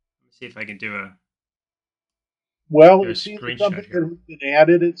 Let me see if I can do a. Well, it's either something that has been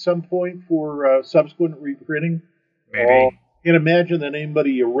added at some point for subsequent reprinting. Maybe. I can't imagine that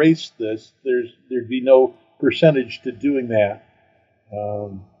anybody erased this. There'd be no percentage to doing that.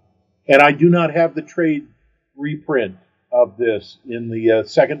 And I do not have the trade reprint of this in the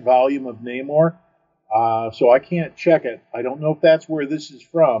second volume of Namor, so I can't check it. I don't know if that's where this is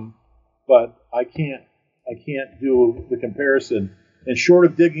from, but I can't do the comparison. And short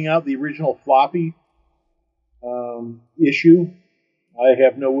of digging out the original floppy issue, I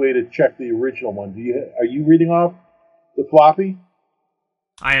have no way to check the original one. Are you reading off the floppy?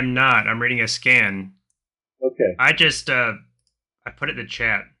 I am not. I'm reading a scan. Okay. I just I put it in the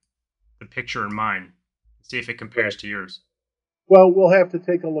chat, the picture in mine. See if it compares to yours. Well, we'll have to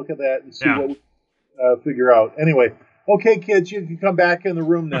take a look at that and see what we figure out. Anyway, okay, kids, you can come back in the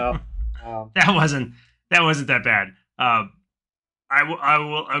room now. That wasn't that bad. I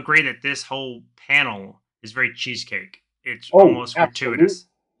will agree that this whole panel is very cheesecake. It's almost gratuitous.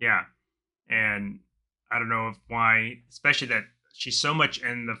 Yeah, and I don't know why, especially that she's so much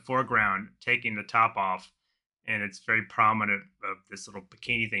in the foreground, taking the top off, and it's very prominent of this little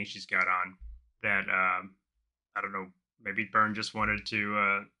bikini thing she's got on. That I don't know. Maybe Byrne just wanted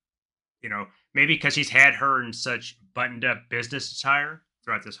to, maybe because he's had her in such buttoned up business attire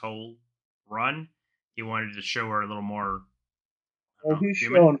throughout this whole run, he wanted to show her a little more. Well, he's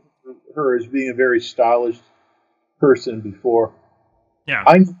shown her as being a very stylish person before. Yeah.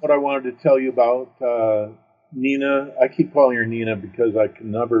 I know what I wanted to tell you about Nina. I keep calling her Nina because I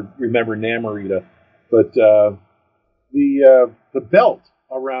can never remember Namorita. But the belt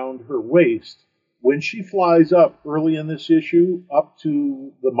around her waist, when she flies up early in this issue up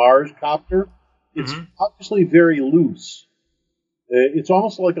to the Mars copter, it's obviously very loose. It's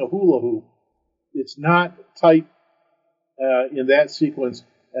almost like a hula hoop. It's not tight in that sequence.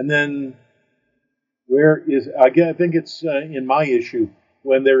 And then I think it's in my issue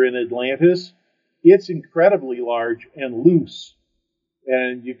when they're in Atlantis. It's incredibly large and loose.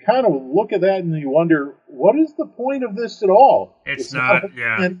 And you kind of look at that and you wonder, what is the point of this at all? It's not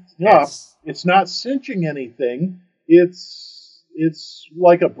It's not cinching anything. It's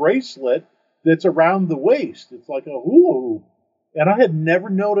like a bracelet that's around the waist. It's like a hula hoop. And I had never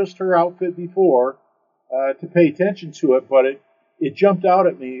noticed her outfit before to pay attention to it, but it jumped out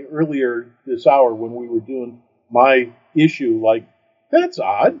at me earlier this hour when we were doing my issue. Like, that's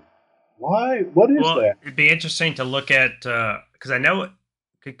odd. Why? What is that? It'd be interesting to look at, because I know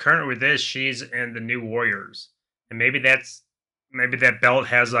concurrent with this, she's in the New Warriors. And maybe that belt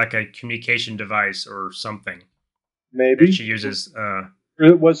has like a communication device or something. Maybe. That she uses.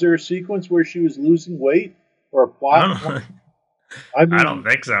 Was there a sequence where she was losing weight or a plot? I don't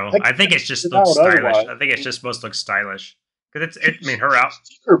think so. I think it's just looks stylish. I think it's just supposed to look stylish. Because her out.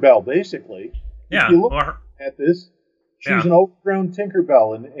 Tinkerbell, basically. Yeah. If you look at this, she's an overgrown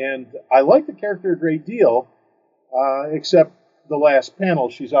Tinkerbell. And I like the character a great deal, except the last panel,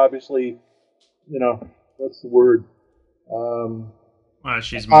 she's obviously, what's the word?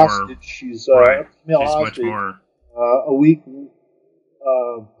 She's hostage. more She's right. a female She's hostage, much more a weak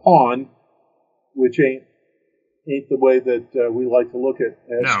pawn, which ain't the way that we like to look at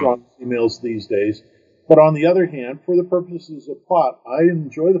strong females these days. But on the other hand, for the purposes of plot, I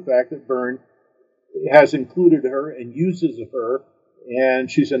enjoy the fact that Byrne has included her and uses her, and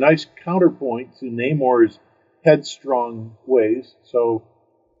she's a nice counterpoint to Namor's headstrong ways. So,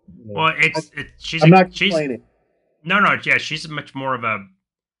 well, I'm not complaining. No, yeah, she's much more of a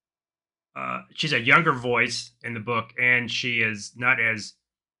she's a younger voice in the book, and she is not as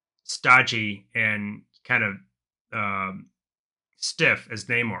stodgy and kind of stiff as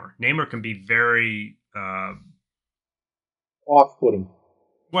Namor. Namor can be very off-putting.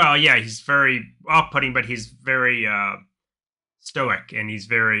 Well, yeah, he's very off-putting, but he's very stoic, and he's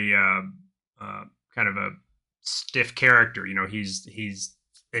very kind of a stiff character. He's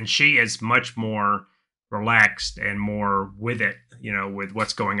and she is much more relaxed and more with it, with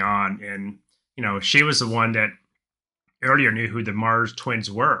what's going on. And she was the one that earlier knew who the Mars twins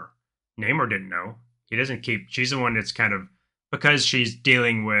were. Namor didn't know. He doesn't keep. She's the one that's kind of, because she's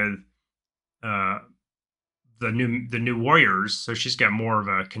dealing with the new warriors, so she's got more of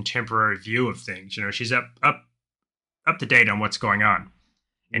a contemporary view of things. She's up to date on what's going on,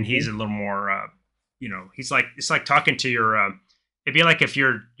 and he's a little more. He's like, it's like talking to your. It'd be like if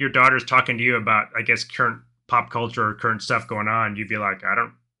your daughter's talking to you about, I guess, current pop culture or current stuff going on. You'd be like, I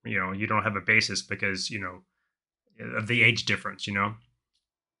don't, you don't have a basis because of the age difference. Yep,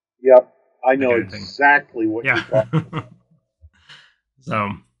 I know exactly what you're talking about. So,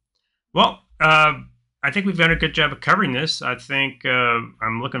 well, I think we've done a good job of covering this. I think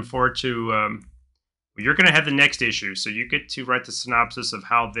I'm looking forward to. You're going to have the next issue, so you get to write the synopsis of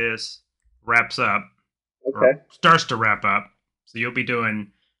how this wraps up, or starts to wrap up. So you'll be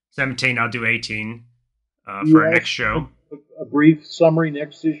doing 17. I'll do 18 for our next show. A brief summary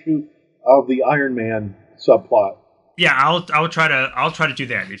next issue of the Iron Man subplot. Yeah, I'll try to do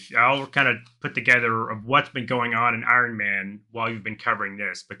that. I'll kind of put together of what's been going on in Iron Man while you've been covering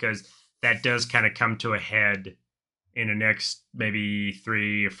this, because that does kind of come to a head in the next maybe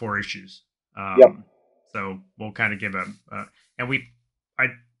 3 or 4 issues. Yep. So we'll kind of give I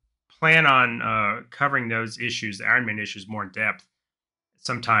plan on covering those issues, the Iron Man issues, more in depth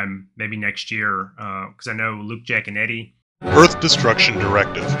sometime maybe next year, because I know Luke, Jack, and Eddie. Earth Destruction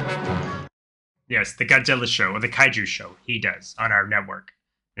Directive. Yes, the Godzilla show, or the Kaiju show, he does on our network.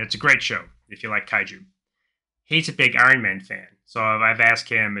 And it's a great show if you like Kaiju. He's a big Iron Man fan, so I've asked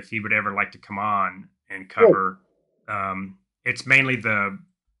him if he would ever like to come on and cover. It's mainly the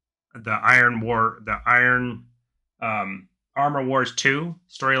Iron Armor Wars 2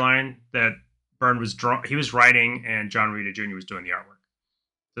 storyline that Byrne was writing, and John Romita Jr. was doing the artwork.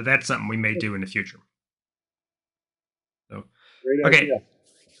 So that's something we may do in the future. So, great idea.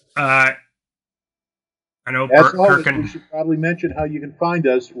 I know As always, we should probably mention how you can find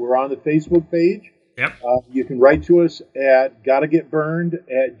us. We're on the Facebook page. Yep. You can write to us at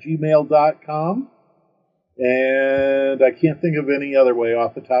gottagetburned@gmail.com. And I can't think of any other way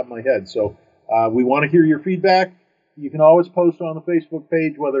off the top of my head. So we want to hear your feedback. You can always post on the Facebook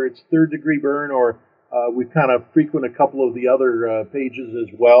page, whether it's Third Degree Byrne or we kind of frequent a couple of the other pages as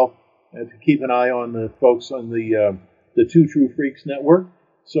well, and to keep an eye on the folks on the Two True Freaks Network.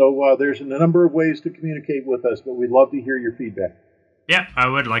 So there's a number of ways to communicate with us, but we'd love to hear your feedback. Yeah, I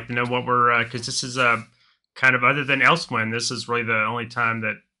would like to know what we're, because this is kind of, other than Elsewhere, this is really the only time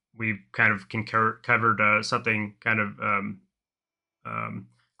that we've kind of covered something kind of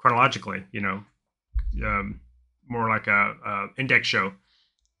chronologically, more like a index show.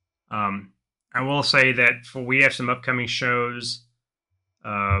 I will say that we have some upcoming shows.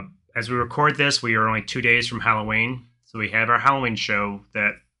 As we record this, we are only 2 days from Halloween. So we have our Halloween show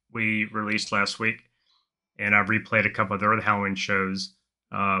that we released last week, and I've replayed a couple of the other Halloween shows.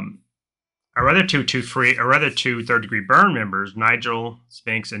 Our other two Third Degree Byrne members, Nigel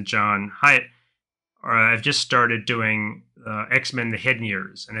Spinks and John Hyatt, have just started doing X-Men: The Hidden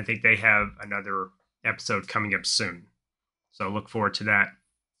Years, and I think they have another episode coming up soon. So look forward to that.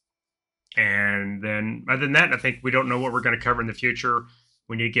 And then, other than that, I think we don't know what we're going to cover in the future.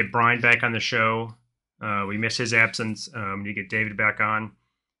 We need to get Brian back on the show. We miss his absence. We need to get David back on.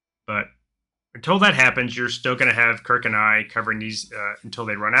 But until that happens, you're still going to have Kirk and I covering these until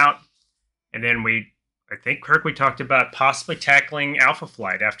they run out. And then I think, Kirk, we talked about possibly tackling Alpha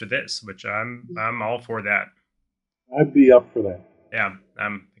Flight after this, which I'm all for that. I'd be up for that. Yeah,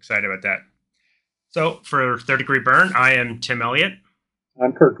 I'm excited about that. So for Third Degree Byrne, I am Tim Elliott.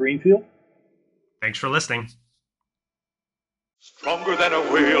 I'm Kirk Greenfield. Thanks for listening. Stronger than a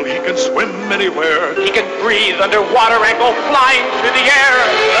whale, he can swim anywhere. He can breathe underwater and go flying through the air.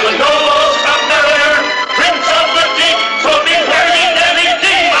 The noble submariner, prince of the deep, so beware ye deadly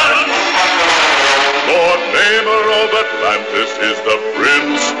demon. Lord Namor of Atlantis is the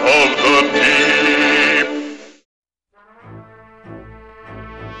prince of the deep.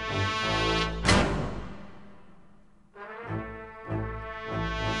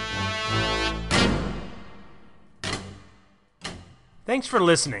 Thanks for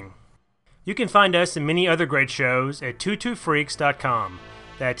listening. You can find us and many other great shows at twotwofreaks.com.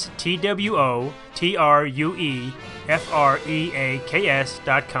 That's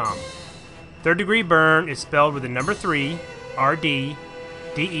TWOTRUEFREAKS.com. Third Degree Byrne is spelled with the number 3,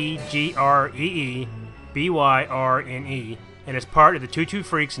 RDDEGREEBYRNE, and is part of the Two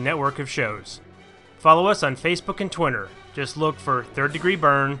Freaks network of shows. Follow us on Facebook and Twitter. Just look for Third Degree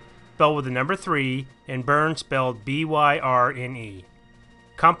Byrne, spelled with the number 3, and Byrne spelled BYRNE.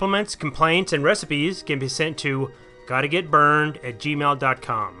 Compliments, complaints, and recipes can be sent to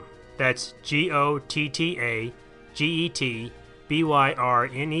gottagetburned@gmail.com. That's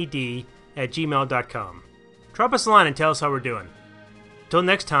GOTTAGETBYRNED@gmail.com. Drop us a line and tell us how we're doing. Till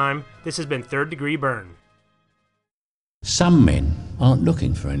next time, this has been Third Degree Byrne. Some men aren't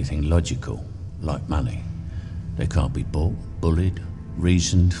looking for anything logical, like money. They can't be bought, bullied,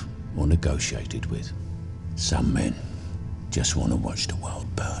 reasoned, or negotiated with. Some men just want to watch the world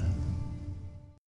burn.